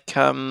like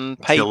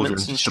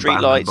pavements and just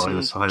streetlights abandoned by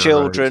the side and of the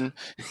children.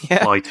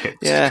 Yeah, fly tips.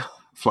 yeah.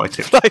 Fly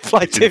tips.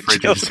 Fly in tip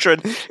fridges.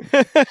 children.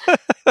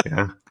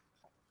 Yeah.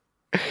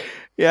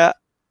 Yeah.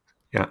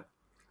 Yeah.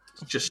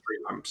 It's just street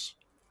lamps.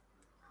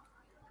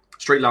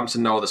 Street lamps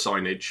and no other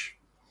signage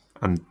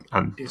And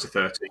is a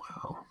 30.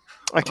 wow.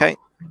 Okay.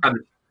 And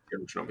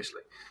children,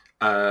 obviously.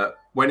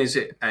 When is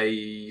it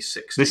a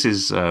 60? This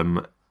is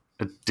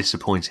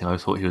disappointing. I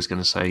thought he was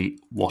going to say,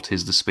 what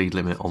is the speed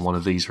limit on one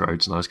of these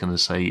roads? And I was going to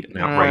say an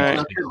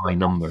outrageously high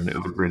number, and it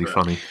would be really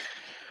funny.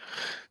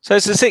 So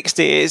it's a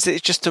 60. It's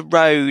just a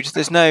road.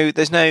 There's no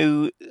It's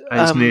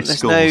near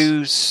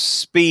schools.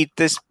 speed.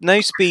 There's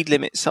no speed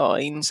limit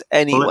signs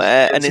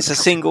anywhere, and it's a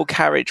single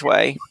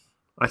carriageway.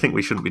 I think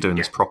we shouldn't be doing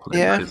this properly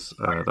Yeah. because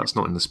that's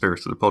not in the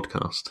spirit of the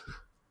podcast.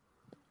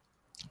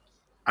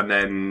 And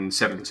then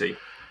 70.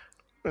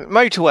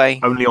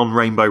 Motorway. Only on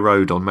Rainbow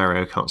Road on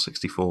Mario Kart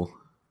 64.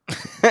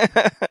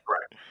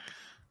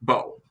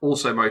 But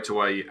also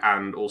motorway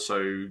and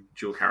also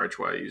dual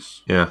carriageways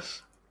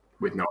Yes.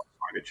 with no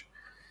signage.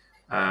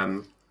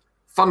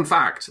 Fun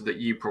fact that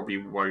you probably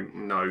won't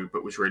know,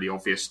 but was really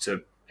obvious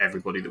to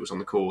everybody that was on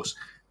the course.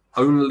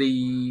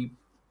 Only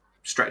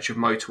stretch of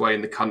motorway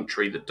in the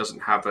country that doesn't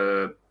have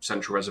a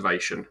central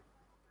reservation.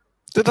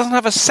 That doesn't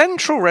have a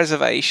central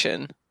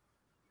reservation.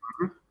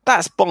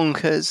 That's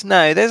bonkers.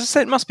 No,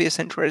 must be a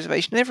central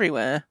reservation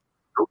everywhere.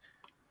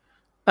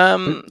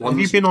 Have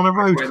you been on a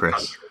road,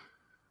 Chris?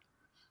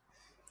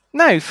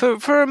 No, for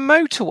a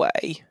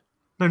motorway.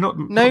 No, not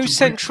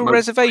Central motorway.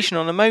 reservation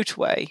on a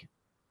motorway.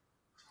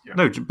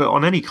 No, but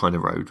on any kind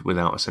of road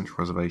without a central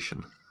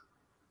reservation.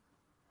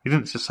 He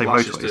didn't just say Well,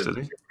 that's motorways, just did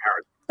he?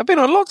 I've been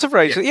on lots of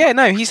roads. Yeah,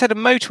 no, he said a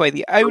motorway,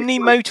 the only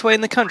motorway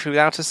in the country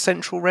without a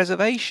central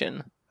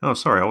reservation. Oh,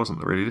 sorry, I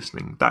wasn't really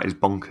listening. That is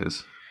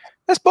bonkers.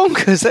 That's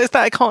bonkers.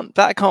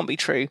 That can't be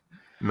true.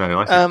 No,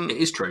 I think It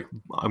is true.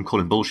 I'm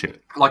calling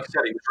bullshit. Like I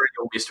said, it was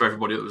really obvious to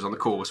everybody that was on the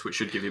course, which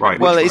should give you. Right.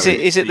 Well, Which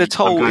is it the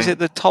toll? going- Is it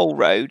the toll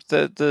road?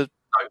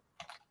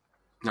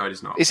 No, it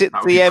is not. Is it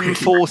That would the be really-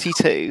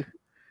 M42?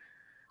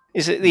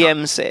 Is it the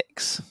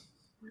M6?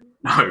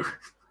 No,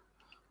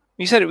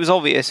 You said it was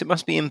obvious. It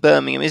must be in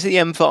Birmingham. Is it the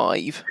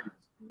M5?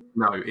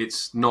 no,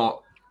 it's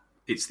not.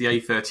 It's the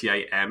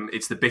A38M.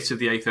 It's the bit of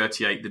the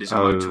A38 that is a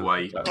Oh,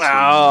 motorway. that's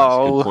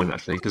Oh. a good point,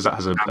 actually, because that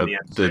has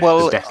the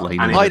Well, death lane.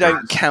 and in I it.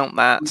 don't count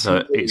that.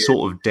 So it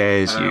sort of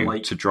dares you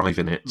like- to drive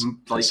in it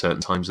like at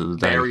certain times of the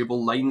day.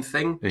 Variable lane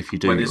thing. And if you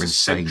do, where you're there's a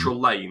insane. central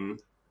lane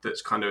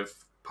that's kind of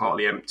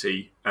partly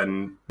empty,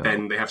 and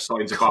then they have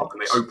signs above,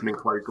 and they open and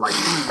close lanes.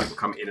 And people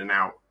come in and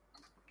out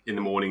in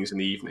the mornings and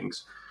the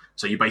evenings.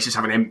 So you basically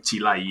have an empty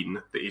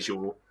lane that is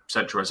your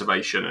central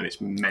reservation, and it's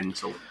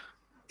mental.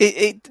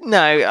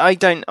 No, I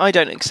don't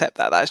accept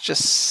that. That's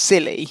just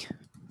silly.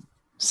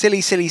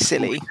 Silly.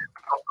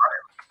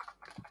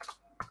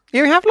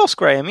 You have lost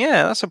Graham.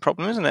 Yeah, that's a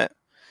problem, isn't it?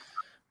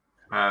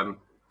 But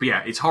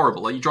yeah, it's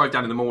horrible. Like, you drive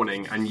down in the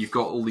morning, and you've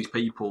got all these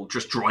people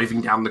just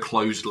driving down the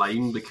closed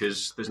lane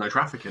because there's no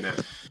traffic in it,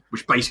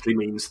 which basically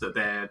means that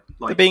they're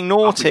like They're being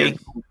naughty.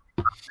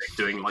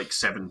 doing like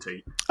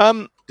 70,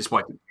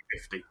 despite it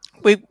being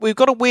 50. We've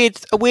got a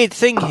weird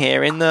thing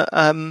here in that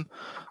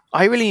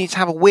I really need to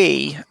have a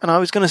wee, and I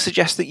was going to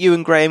suggest that you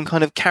and Graham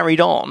kind of carried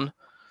on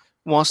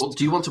whilst Well,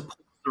 do you want to pause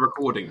the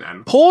recording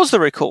then? pause the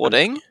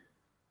recording.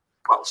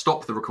 Well,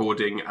 stop the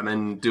recording and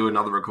then do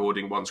another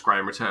recording once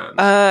Graham returns.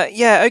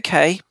 Yeah,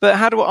 okay, but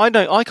how do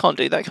I can't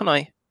do that, can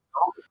I?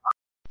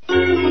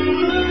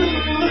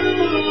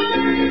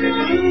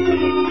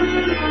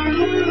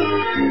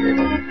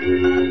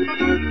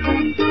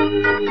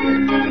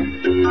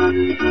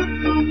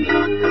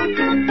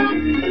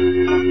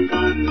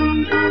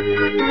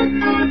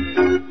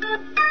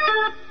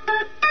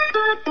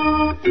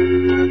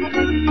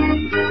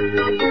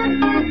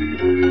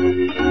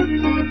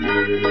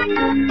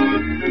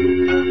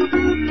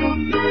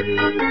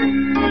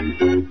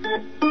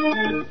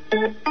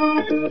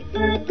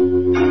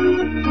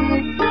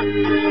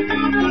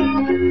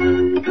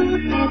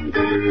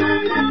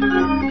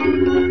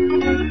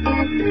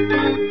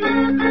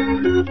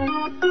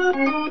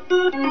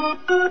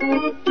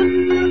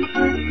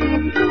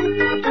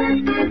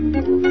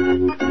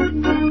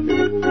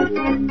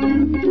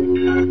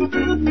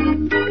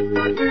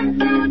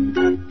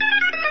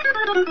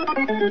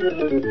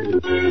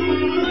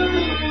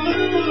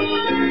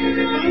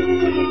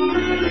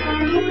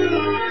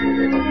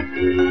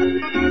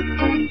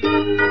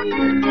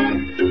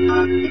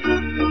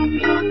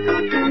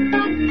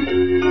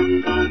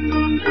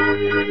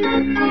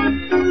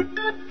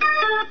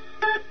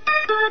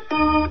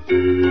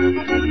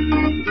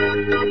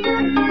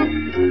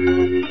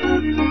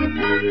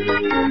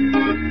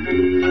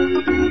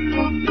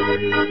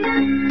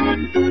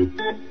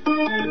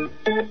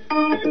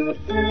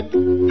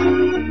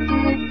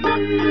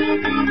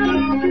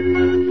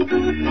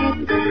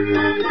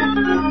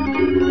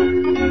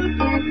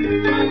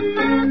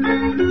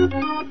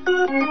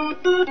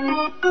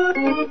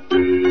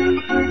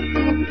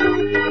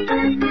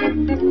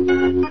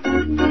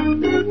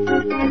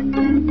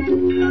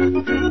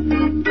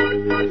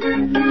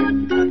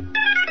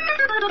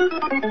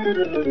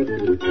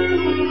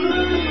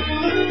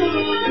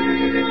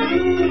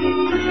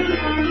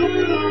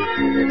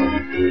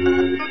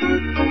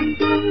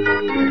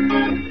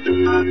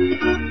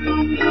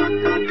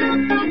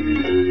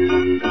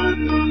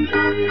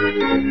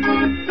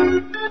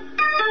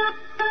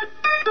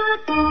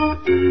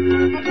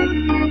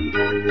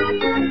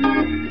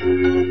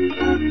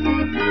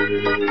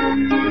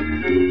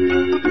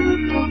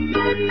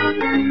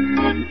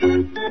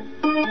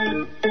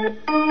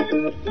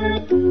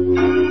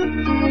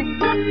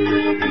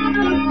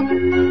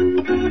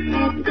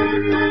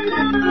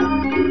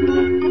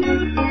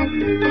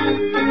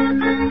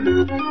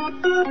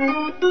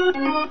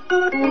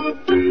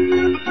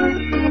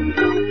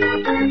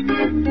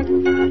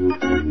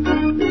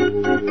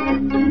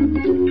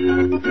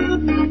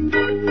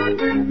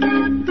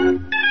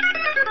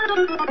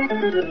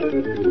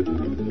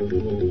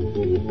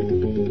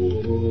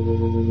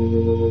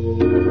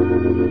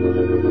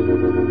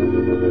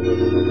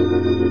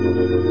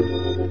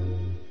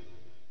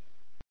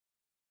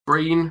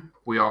 Green,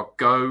 we are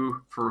go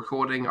for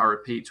recording. I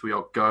repeat, we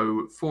are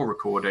go for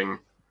recording.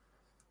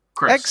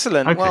 Chris.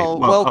 Excellent. Okay, well,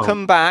 well,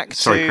 welcome back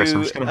Sorry, to. Chris,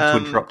 I'm just going to have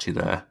to interrupt you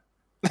there.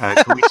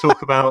 Can we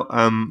talk about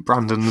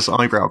Brandon's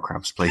eyebrow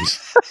crabs, please?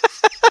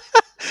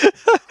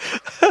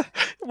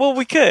 Well,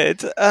 we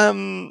could.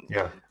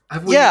 Yeah.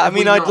 Yeah, I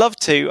mean, I'd love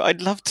to.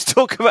 I'd love to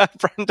talk about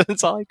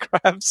Brandon's eye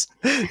crabs.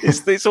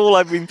 It's all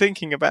I've been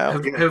thinking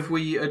about. Have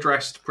we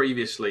addressed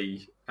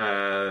previously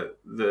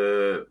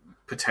the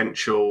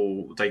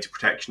potential data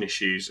protection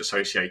issues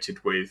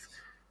associated with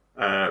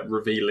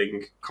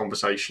revealing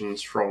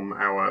conversations from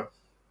our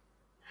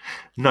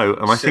No,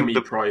 and I think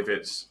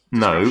semi-private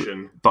no,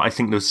 discussion. but I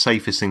think the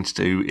safest thing to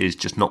do is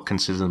just not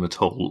consider them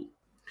at all.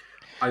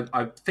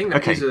 I think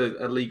that Okay. is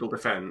a legal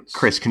defence.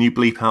 Chris, can you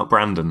bleep out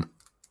Brandon?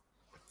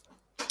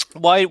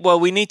 Why? Well,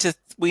 we need to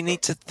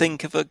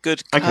think of a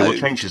good code. Okay, we'll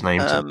change his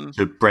name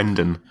to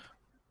Brendan.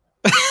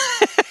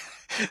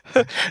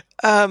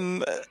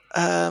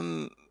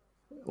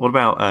 What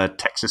about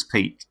Texas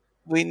Pete?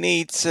 We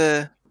need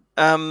to.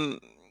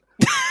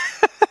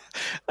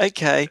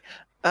 Okay.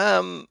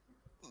 I'm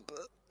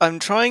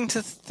trying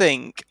to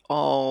think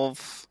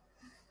of.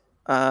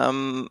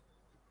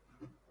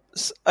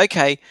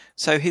 Okay,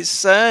 so his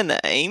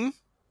surname.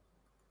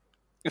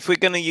 If we're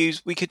going to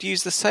use, we could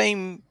use the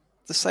same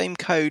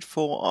code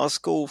for our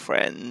school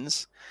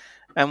friends,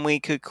 and we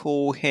could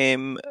call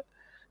him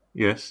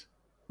Yes.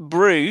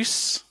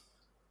 Bruce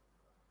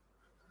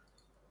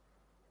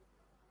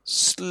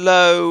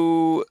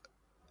Slow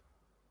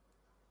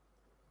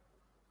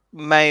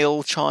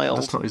Male Child.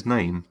 That's not his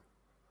name.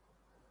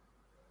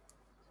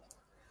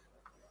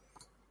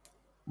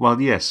 Well,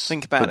 yes,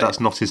 Think about but that's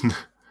it. not his.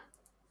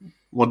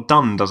 Well,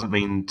 done doesn't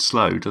mean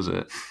slow, does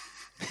it?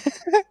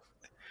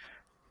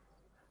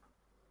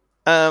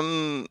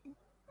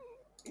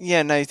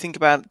 Yeah, no. Think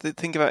about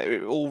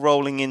it all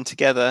rolling in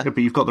together. Yeah,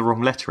 but you've got the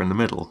wrong letter in the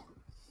middle.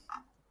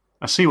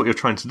 I see what you're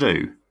trying to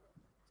do.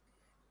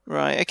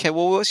 Right. Okay.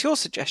 Well, what's your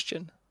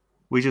suggestion?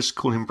 We just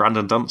call him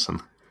Brandon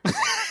Dunson.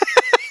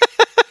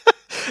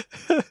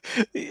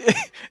 Yeah.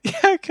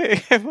 Okay.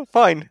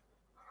 Fine.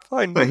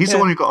 But he's the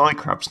one who got eye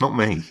crabs, not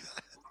me.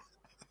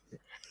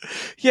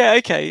 Yeah.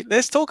 Okay.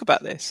 Let's talk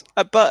about this.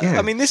 But Yeah,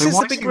 I mean, this so is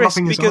why the is big he risk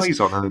rubbing his eyes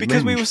on a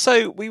because we minge?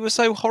 were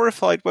so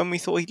horrified when we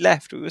thought he'd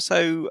left. We were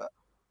so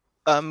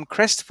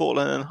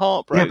crestfallen and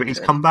heartbroken. Yeah, but he's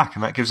come back,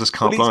 and that gives us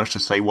carte blanche to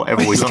say whatever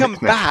we He's like. come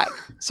now. back,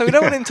 so we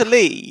don't want him to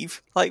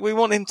leave. Like, we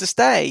want him to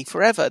stay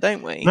forever,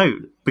 don't we? No,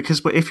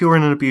 because if you're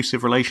in an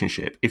abusive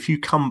relationship, if you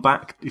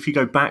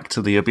go back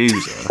to the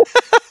abuser,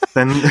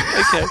 then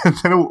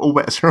then all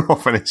bets are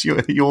off, and it's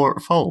your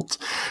fault.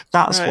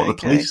 That's Right, what the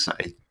okay. police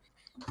say.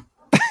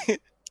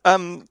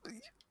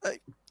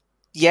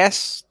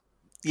 Yes,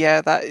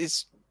 yeah, that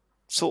is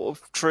sort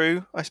of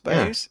true, I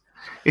suppose.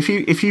 If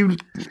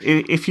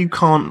you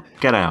can't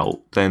get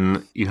out,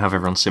 then you have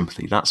everyone's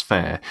sympathy. That's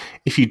fair.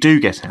 If you do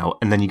get out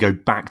and then you go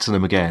back to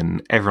them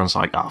again, everyone's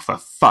like, "Oh, for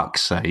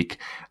fuck's sake!"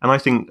 And I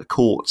think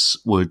courts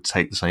would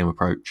take the same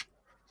approach.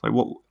 Like,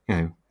 what,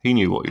 he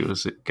knew what he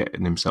was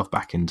getting himself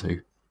back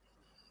into.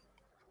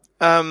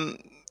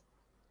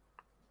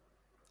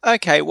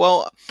 Okay,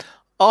 well,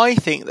 I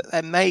think that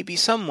there may be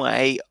some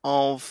way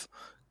of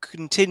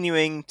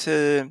continuing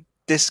to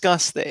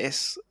discuss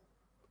this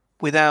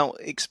without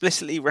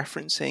explicitly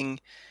referencing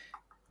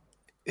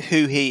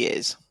who he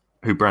is.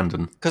 Who,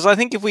 Brandon? Because I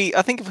think if we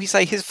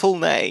say his full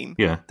name,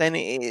 Yeah. then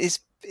it's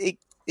Well,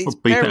 beep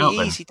very it out,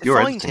 then. easy to You're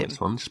find editing him. this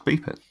one. Just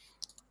beep it.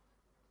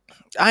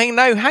 Hang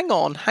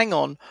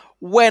on.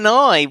 When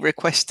I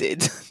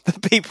requested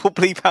that people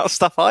bleep out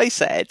stuff I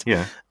said,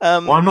 Yeah.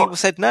 I'm not- people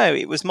said no,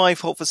 it was my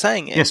fault for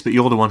saying it. Yes, but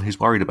you're the one who's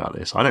worried about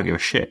this. I don't give a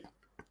shit.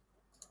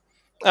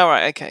 All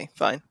right, okay,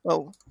 fine.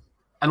 Well,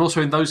 And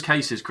also in those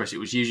cases, Chris, it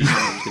was usually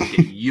someone who's going to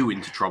get you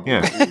into trouble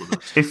Yeah. with all of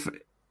us.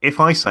 If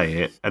I say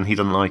it and he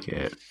doesn't like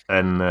it,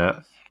 then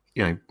I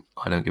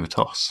don't give a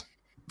toss.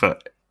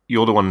 But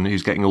you're the one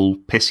who's getting all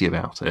pissy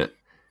about it.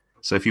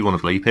 So if you want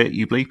to bleep it,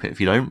 you bleep it. If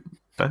you don't.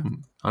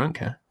 I don't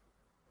care.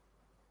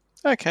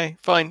 okay,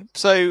 fine.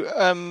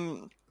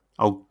 So,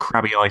 Oh,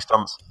 crabby eye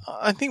stunts.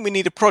 I think we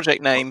need a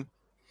project name.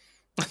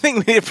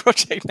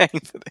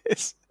 For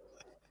this.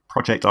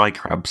 Project Eye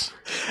Crabs.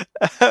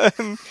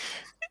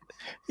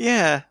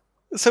 Yeah.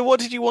 So, what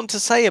did you want to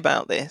say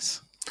about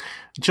this?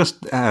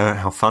 Just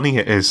how funny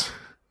it is.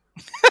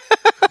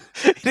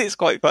 It is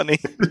quite funny.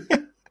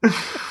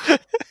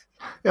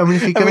 I mean,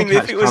 if you're going to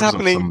if catch it was crabs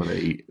happening- on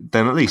somebody,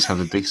 then at least have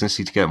the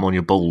decency to get them on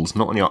your balls,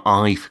 not on your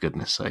eye, for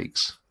goodness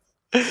sakes.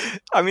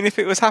 I mean, if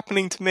it was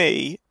happening to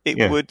me, it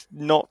Yeah. would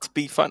not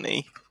be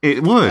funny.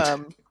 It would.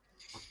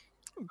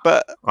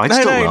 But I'd no,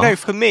 still no, laugh.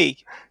 for me.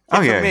 Oh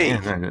for yeah,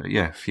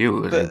 me. for you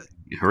it would But-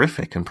 be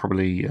horrific and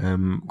probably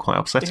quite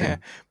upsetting. Yeah.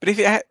 But if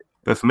it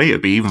But for me,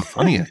 it'd be even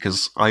funnier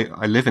because I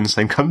live in the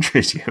same country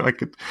as you.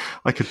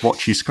 I could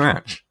watch you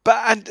scratch.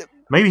 and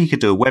Maybe he could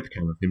do a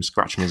webcam of him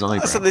scratching his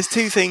eyebrow. so there's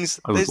two things.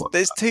 I would watch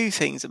There's two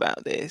things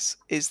about this.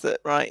 Is that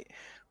right?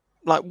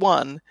 Like,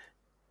 one,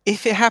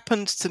 if it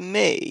happened to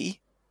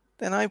me,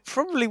 then I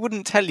probably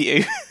wouldn't tell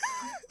you.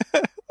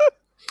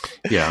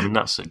 Yeah, I mean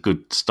that's a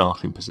good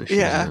starting position.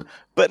 Yeah. Isn't it?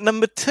 But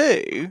number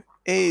two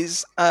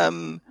is,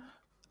 I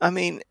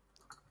mean,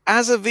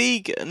 as a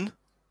vegan,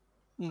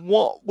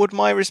 what would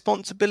my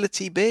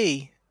responsibility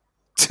be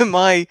to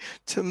my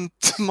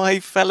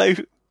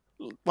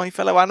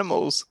fellow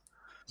animals?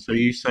 So are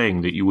you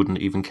saying that you wouldn't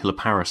even kill a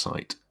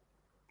parasite?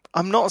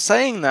 I'm not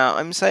saying that.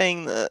 I'm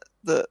saying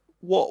that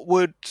what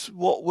would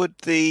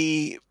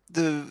the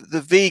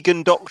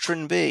vegan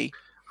doctrine be?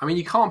 I mean,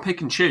 you can't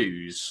pick and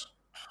choose.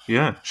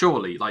 Yeah.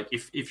 Surely, like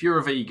if you're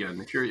a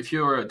vegan, if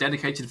you're a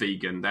dedicated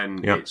vegan,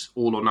 then Yeah. it's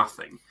all or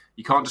nothing.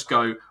 You can't just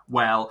go,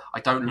 well, I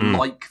don't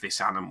like this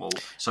animal,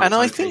 so And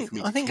it's okay for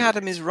me I to think kill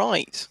Adam it. is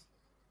right.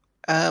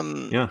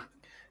 Yeah.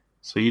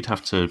 So you'd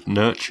have to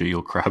nurture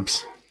your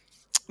crabs.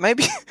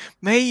 Maybe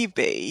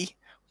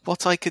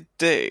what I could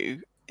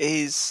do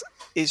is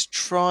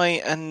try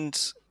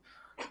and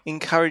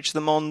encourage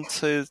them on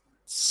to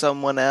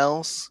someone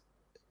else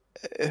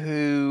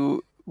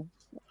who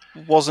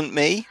wasn't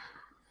me.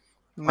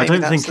 I Maybe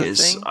don't think the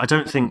it's. thing. I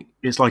don't think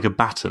it's like a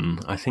baton.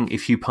 I think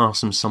if you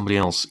pass them to somebody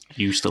else,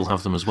 you still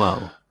have them as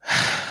well.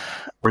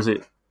 Or is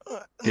it?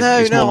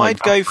 It's more like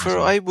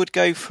I would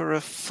go for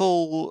a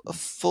full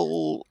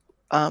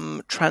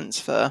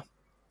transfer.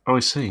 Oh, I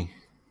see.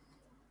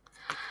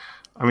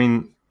 I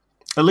mean,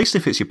 at least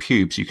if it's your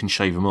pubes, you can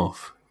shave them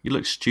off. You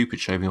look stupid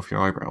shaving off your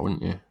eyebrow,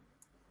 wouldn't you?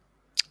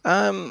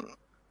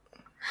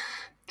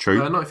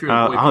 True. Not if you're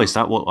a boy band. Is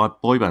that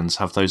what boy bands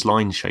have? Those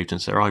lines shaved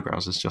into their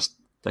eyebrows. It's just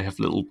they have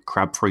little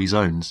crab-free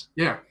zones.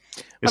 Yeah.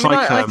 It's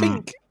I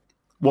think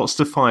what's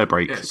the fire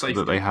break safety.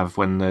 that they have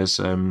when there's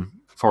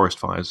forest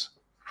fires?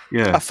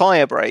 Yeah, a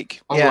fire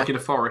break. Oh, yeah. like in a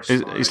forest.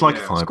 it's like a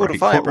fire called a break.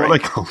 fire What are they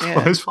break. called? Yeah.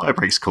 What are those fire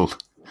breaks called?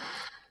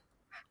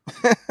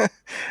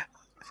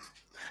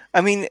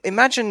 I mean,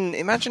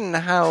 imagine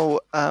how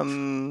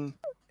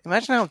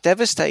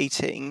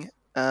devastating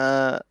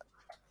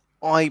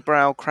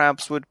eyebrow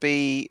crabs would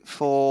be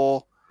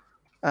for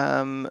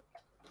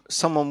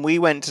someone we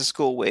went to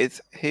school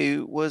with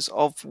who was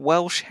of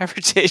Welsh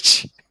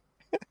heritage.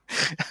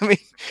 I mean,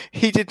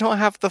 he did not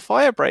have the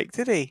fire break,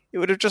 did he? It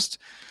would have just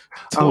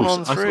torn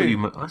on I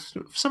through. thought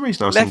for some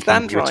reason I was Left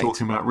thinking and you were right.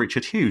 talking about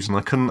Richard Hughes, and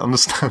I couldn't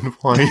understand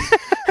why.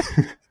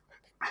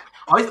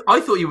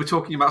 I thought you were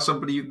talking about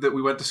somebody that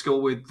we went to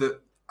school with that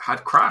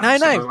had crabs.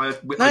 No.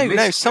 I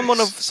missed Someone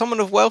this.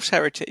 of Welsh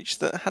heritage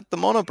that had the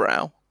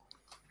monobrow.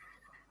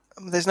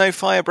 There's no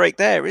fire break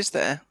there, is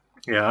there?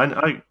 Yeah, I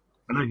know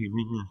who you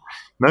mean. Yeah.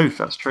 No,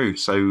 that's true.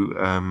 So,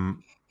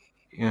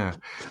 yeah.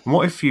 And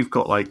what if you've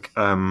got like,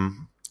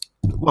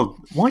 well,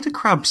 why do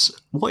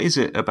crabs? What is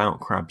it about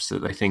crabs that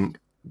they think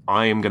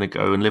I am going to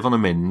go and live on a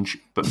minge,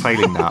 but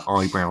failing that,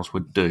 eyebrows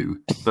would do,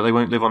 but they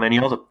won't live on any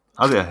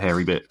other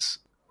hairy bits?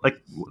 Like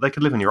they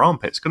could live in your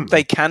armpits, couldn't they?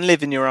 They can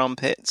live in your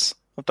armpits.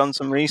 I've done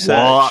some research.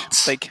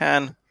 What? They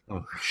can.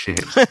 Oh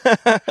shit!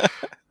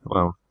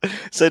 Well,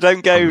 So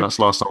don't go. that's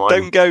the last time.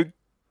 Don't go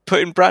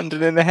putting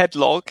Brandon in a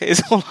headlock. Is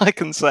all I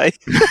can say.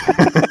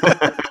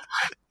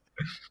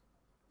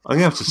 I'm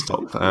gonna have to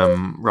stop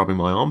rubbing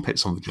my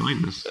armpits on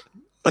vaginas.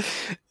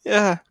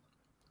 Yeah.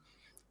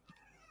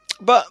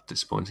 But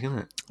Disappointing, isn't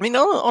it? I mean,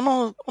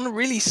 on a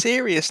really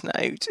serious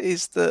note,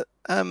 is that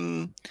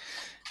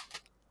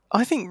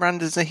I think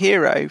Brandon's a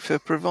hero for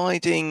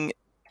providing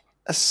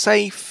a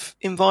safe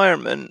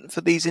environment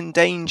for these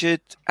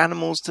endangered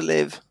animals to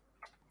live.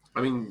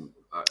 I mean,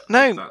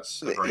 No,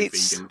 that's a very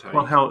it's- vegan take.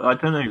 Well, how I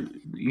don't know.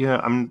 Yeah,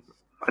 I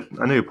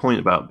know your point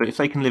about, but if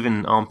they can live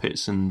in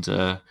armpits and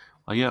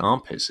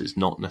armpits is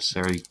not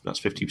necessarily that's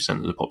 50%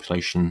 of the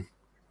population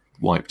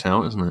wiped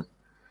out, isn't it?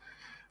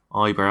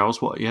 Eyebrows,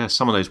 what? Yeah,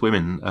 some of those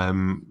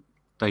women,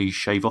 they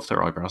shave off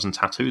their eyebrows and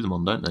tattoo them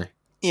on, don't they?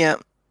 Yeah.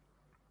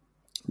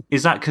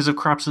 Is that because of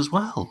crabs as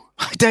well?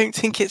 I don't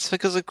think it's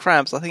because of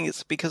crabs. I think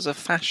it's because of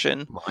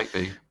fashion, Might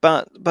be.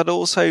 but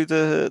also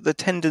the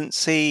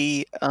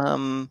tendency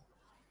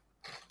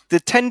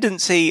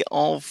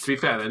of to be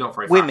fair, they're not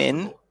very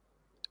women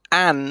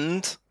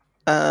fashionable.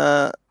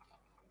 and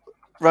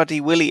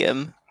Ruddy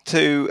William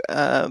to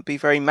be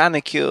very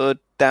manicured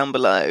down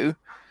below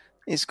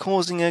is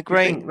causing a I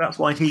great. think that's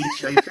why he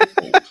shaved his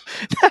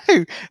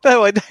balls.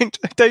 No, I don't.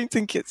 I don't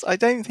think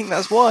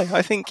that's why.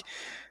 I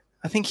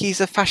think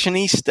he's a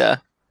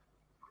fashionista.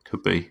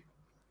 Could be.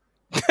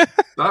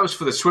 That was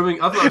for the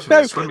swimming. I thought it was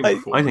for the swimming I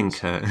performance.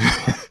 think.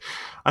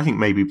 I think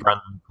maybe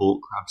Brandon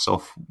bought crabs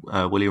off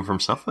William from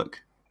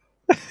Suffolk.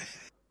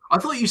 I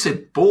thought you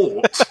said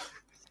bought.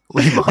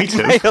 Well, he might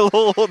have. Mail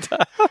order.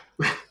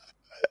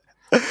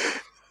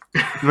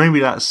 Maybe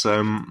that's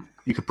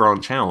you could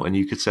branch out and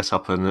you could set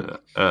up an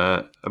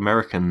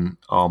American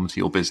arm to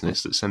your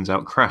business that sends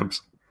out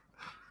crabs.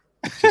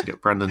 Just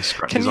get Brandon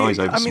scratch his eyes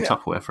over some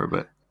Tupperware for a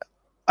bit.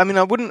 I mean,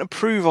 I wouldn't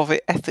approve of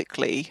it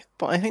ethically,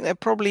 but I think there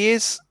probably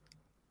is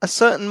a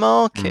certain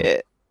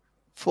market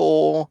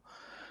for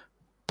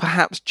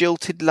perhaps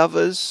jilted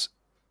lovers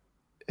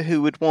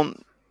who would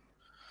want.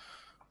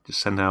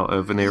 Just send out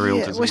a venereal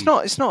disease. Well,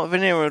 it's not a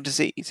venereal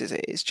disease, is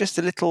it? It's just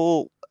a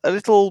little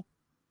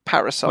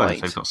parasite. Well,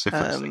 if they've got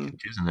syphilis, they can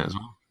use it as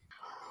well.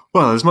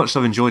 Well, as much as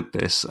I've enjoyed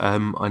this,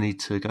 I need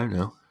to go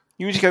now.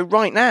 You need to go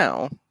right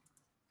now.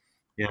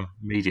 Yeah,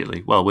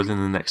 immediately. Well, within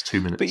the next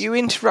 2 minutes. But you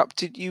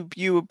interrupted.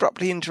 You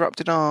abruptly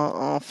interrupted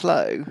our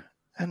flow,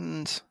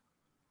 and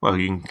Well,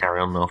 you can carry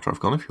on after I've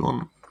gone if you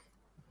want.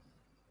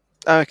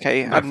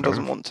 okay, No, Adam fair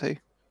doesn't enough. want to.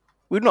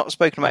 We've not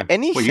spoken about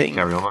anything. Well, you can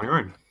carry on your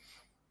own.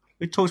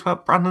 We talked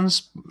about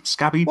Brandon's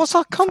scabby What's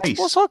our face.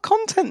 What's our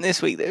content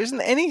this week? There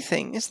isn't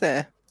anything, is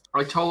there?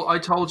 I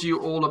told you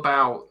all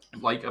about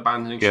like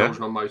abandoning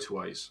children on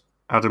motorways.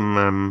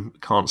 Adam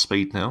can't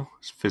speed now.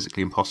 It's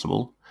physically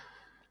impossible.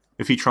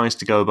 if he tries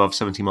to go above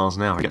 70 miles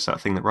an hour, he gets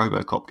that thing that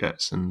RoboCop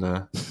gets and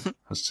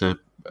has to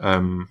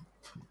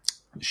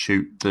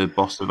shoot the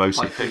boss of OCP.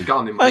 Like a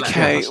gun in my leg.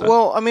 Okay, Yeah,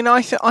 well, I mean,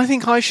 I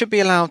think I should be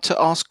allowed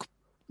to ask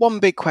one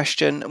big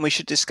question, and we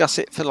should discuss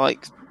it for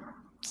like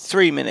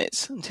 3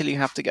 minutes until you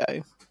have to go.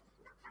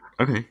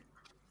 Okay.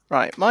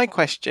 Right, my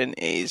question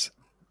is,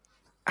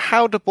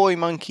 how do boy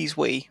monkeys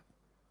wee?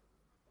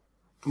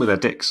 With their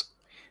dicks.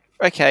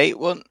 Okay,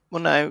 well,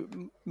 no,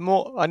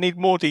 more. I need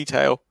more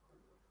detail.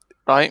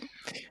 Right?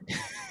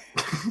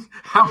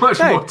 How much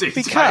No, more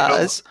detail?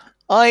 because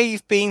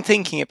I've been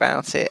thinking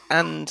about it,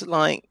 and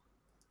like,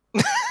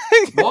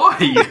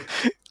 Why?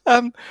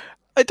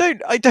 I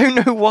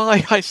don't know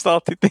why I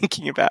started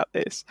thinking about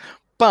this,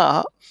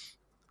 but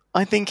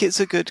I think it's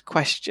a good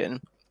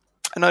question,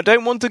 and I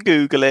don't want to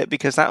Google it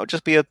because that would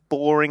just be a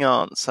boring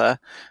answer.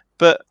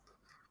 But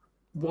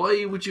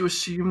Why would you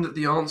assume that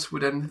the answer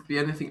would be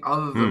anything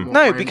other than what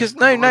no, Rand because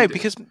provided?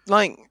 because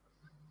like,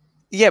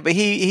 yeah, but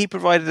he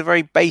provided a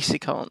very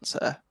basic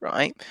answer,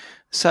 right?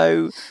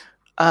 So,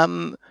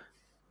 I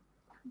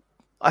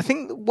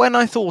think when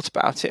I thought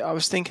about it, I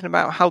was thinking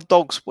about how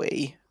dogs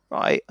wee,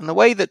 right? And the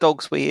way that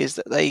dogs wee is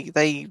that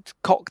they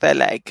cock their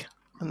leg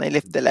and they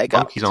lift their leg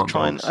Monkeys up to aren't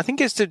try dogs. and I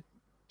think it's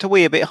to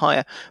wee a bit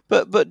higher.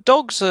 But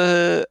dogs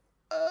are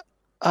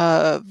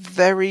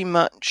very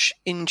much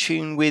in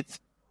tune with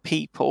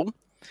people,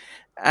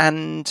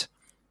 and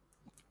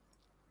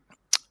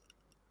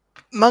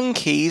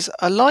monkeys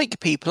are like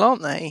people,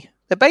 aren't they?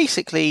 They're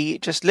basically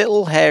just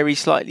little hairy,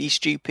 slightly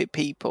stupid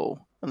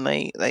people, and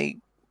they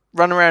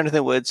run around in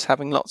the woods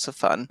having lots of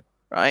fun,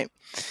 right?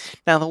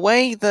 Now, the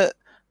way that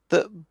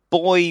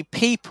boy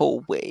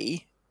people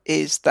wee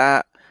is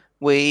that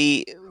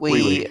we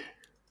Wee-wee.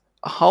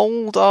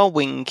 hold our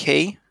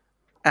winky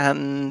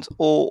and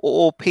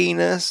or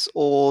penis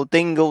or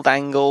dingle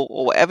dangle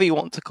or whatever you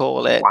want to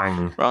call it,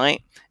 Wang.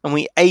 right? And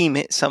we aim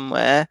it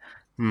somewhere.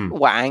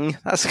 Wang,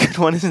 that's a good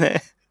one, isn't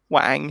it?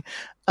 Wang.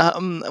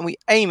 And we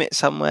aim it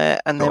somewhere,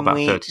 and Got then about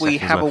we 30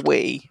 have seconds a left.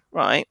 wee,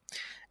 right?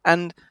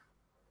 And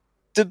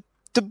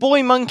do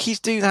boy monkeys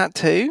do that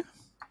too?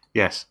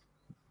 Yes.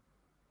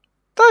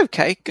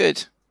 Okay,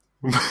 good.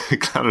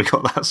 Glad we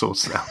got that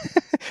sorted out.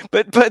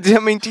 But I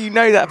mean, do you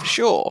know that for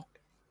sure?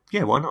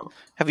 Yeah, why not?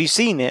 Have you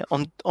seen it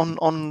on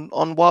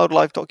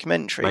wildlife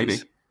documentaries? Maybe.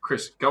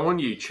 Chris, go on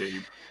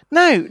YouTube.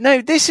 No.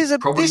 This is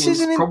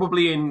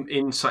Probably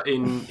in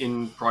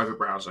private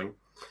browsing,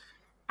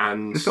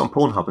 and Just go on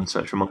Pornhub and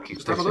search for monkeys.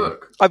 just have a pissing.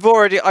 look. I've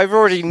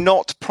already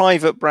not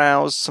private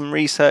browsed some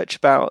research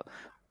about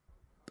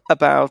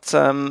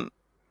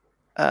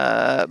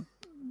I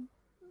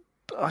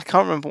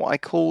can't remember what I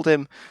called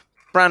him,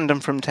 Brandon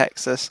from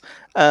Texas,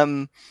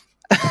 about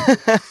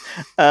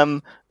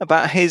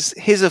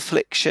his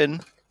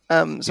affliction.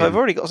 So Yeah. I've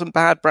already got some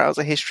bad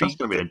browser history. That's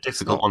going to be a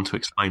difficult one to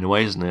explain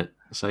away, isn't it?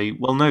 Say,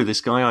 well, no, this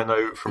guy I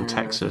know from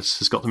Texas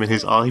has got them in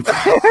his eyebrow.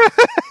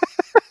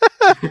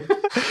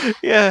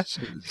 Yeah, It's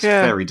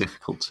yeah. very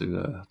difficult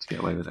to get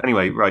away with it.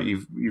 Anyway, right,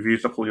 you've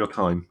used up all your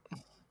time.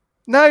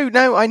 No,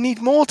 I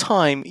need more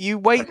time. You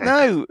wait. Okay.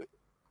 No,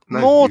 No,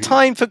 more you-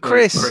 time for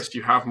Chris. Chris,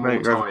 you have more No,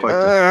 you're time.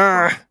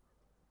 overquoted.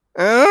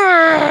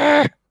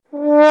 Urgh.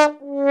 Urgh.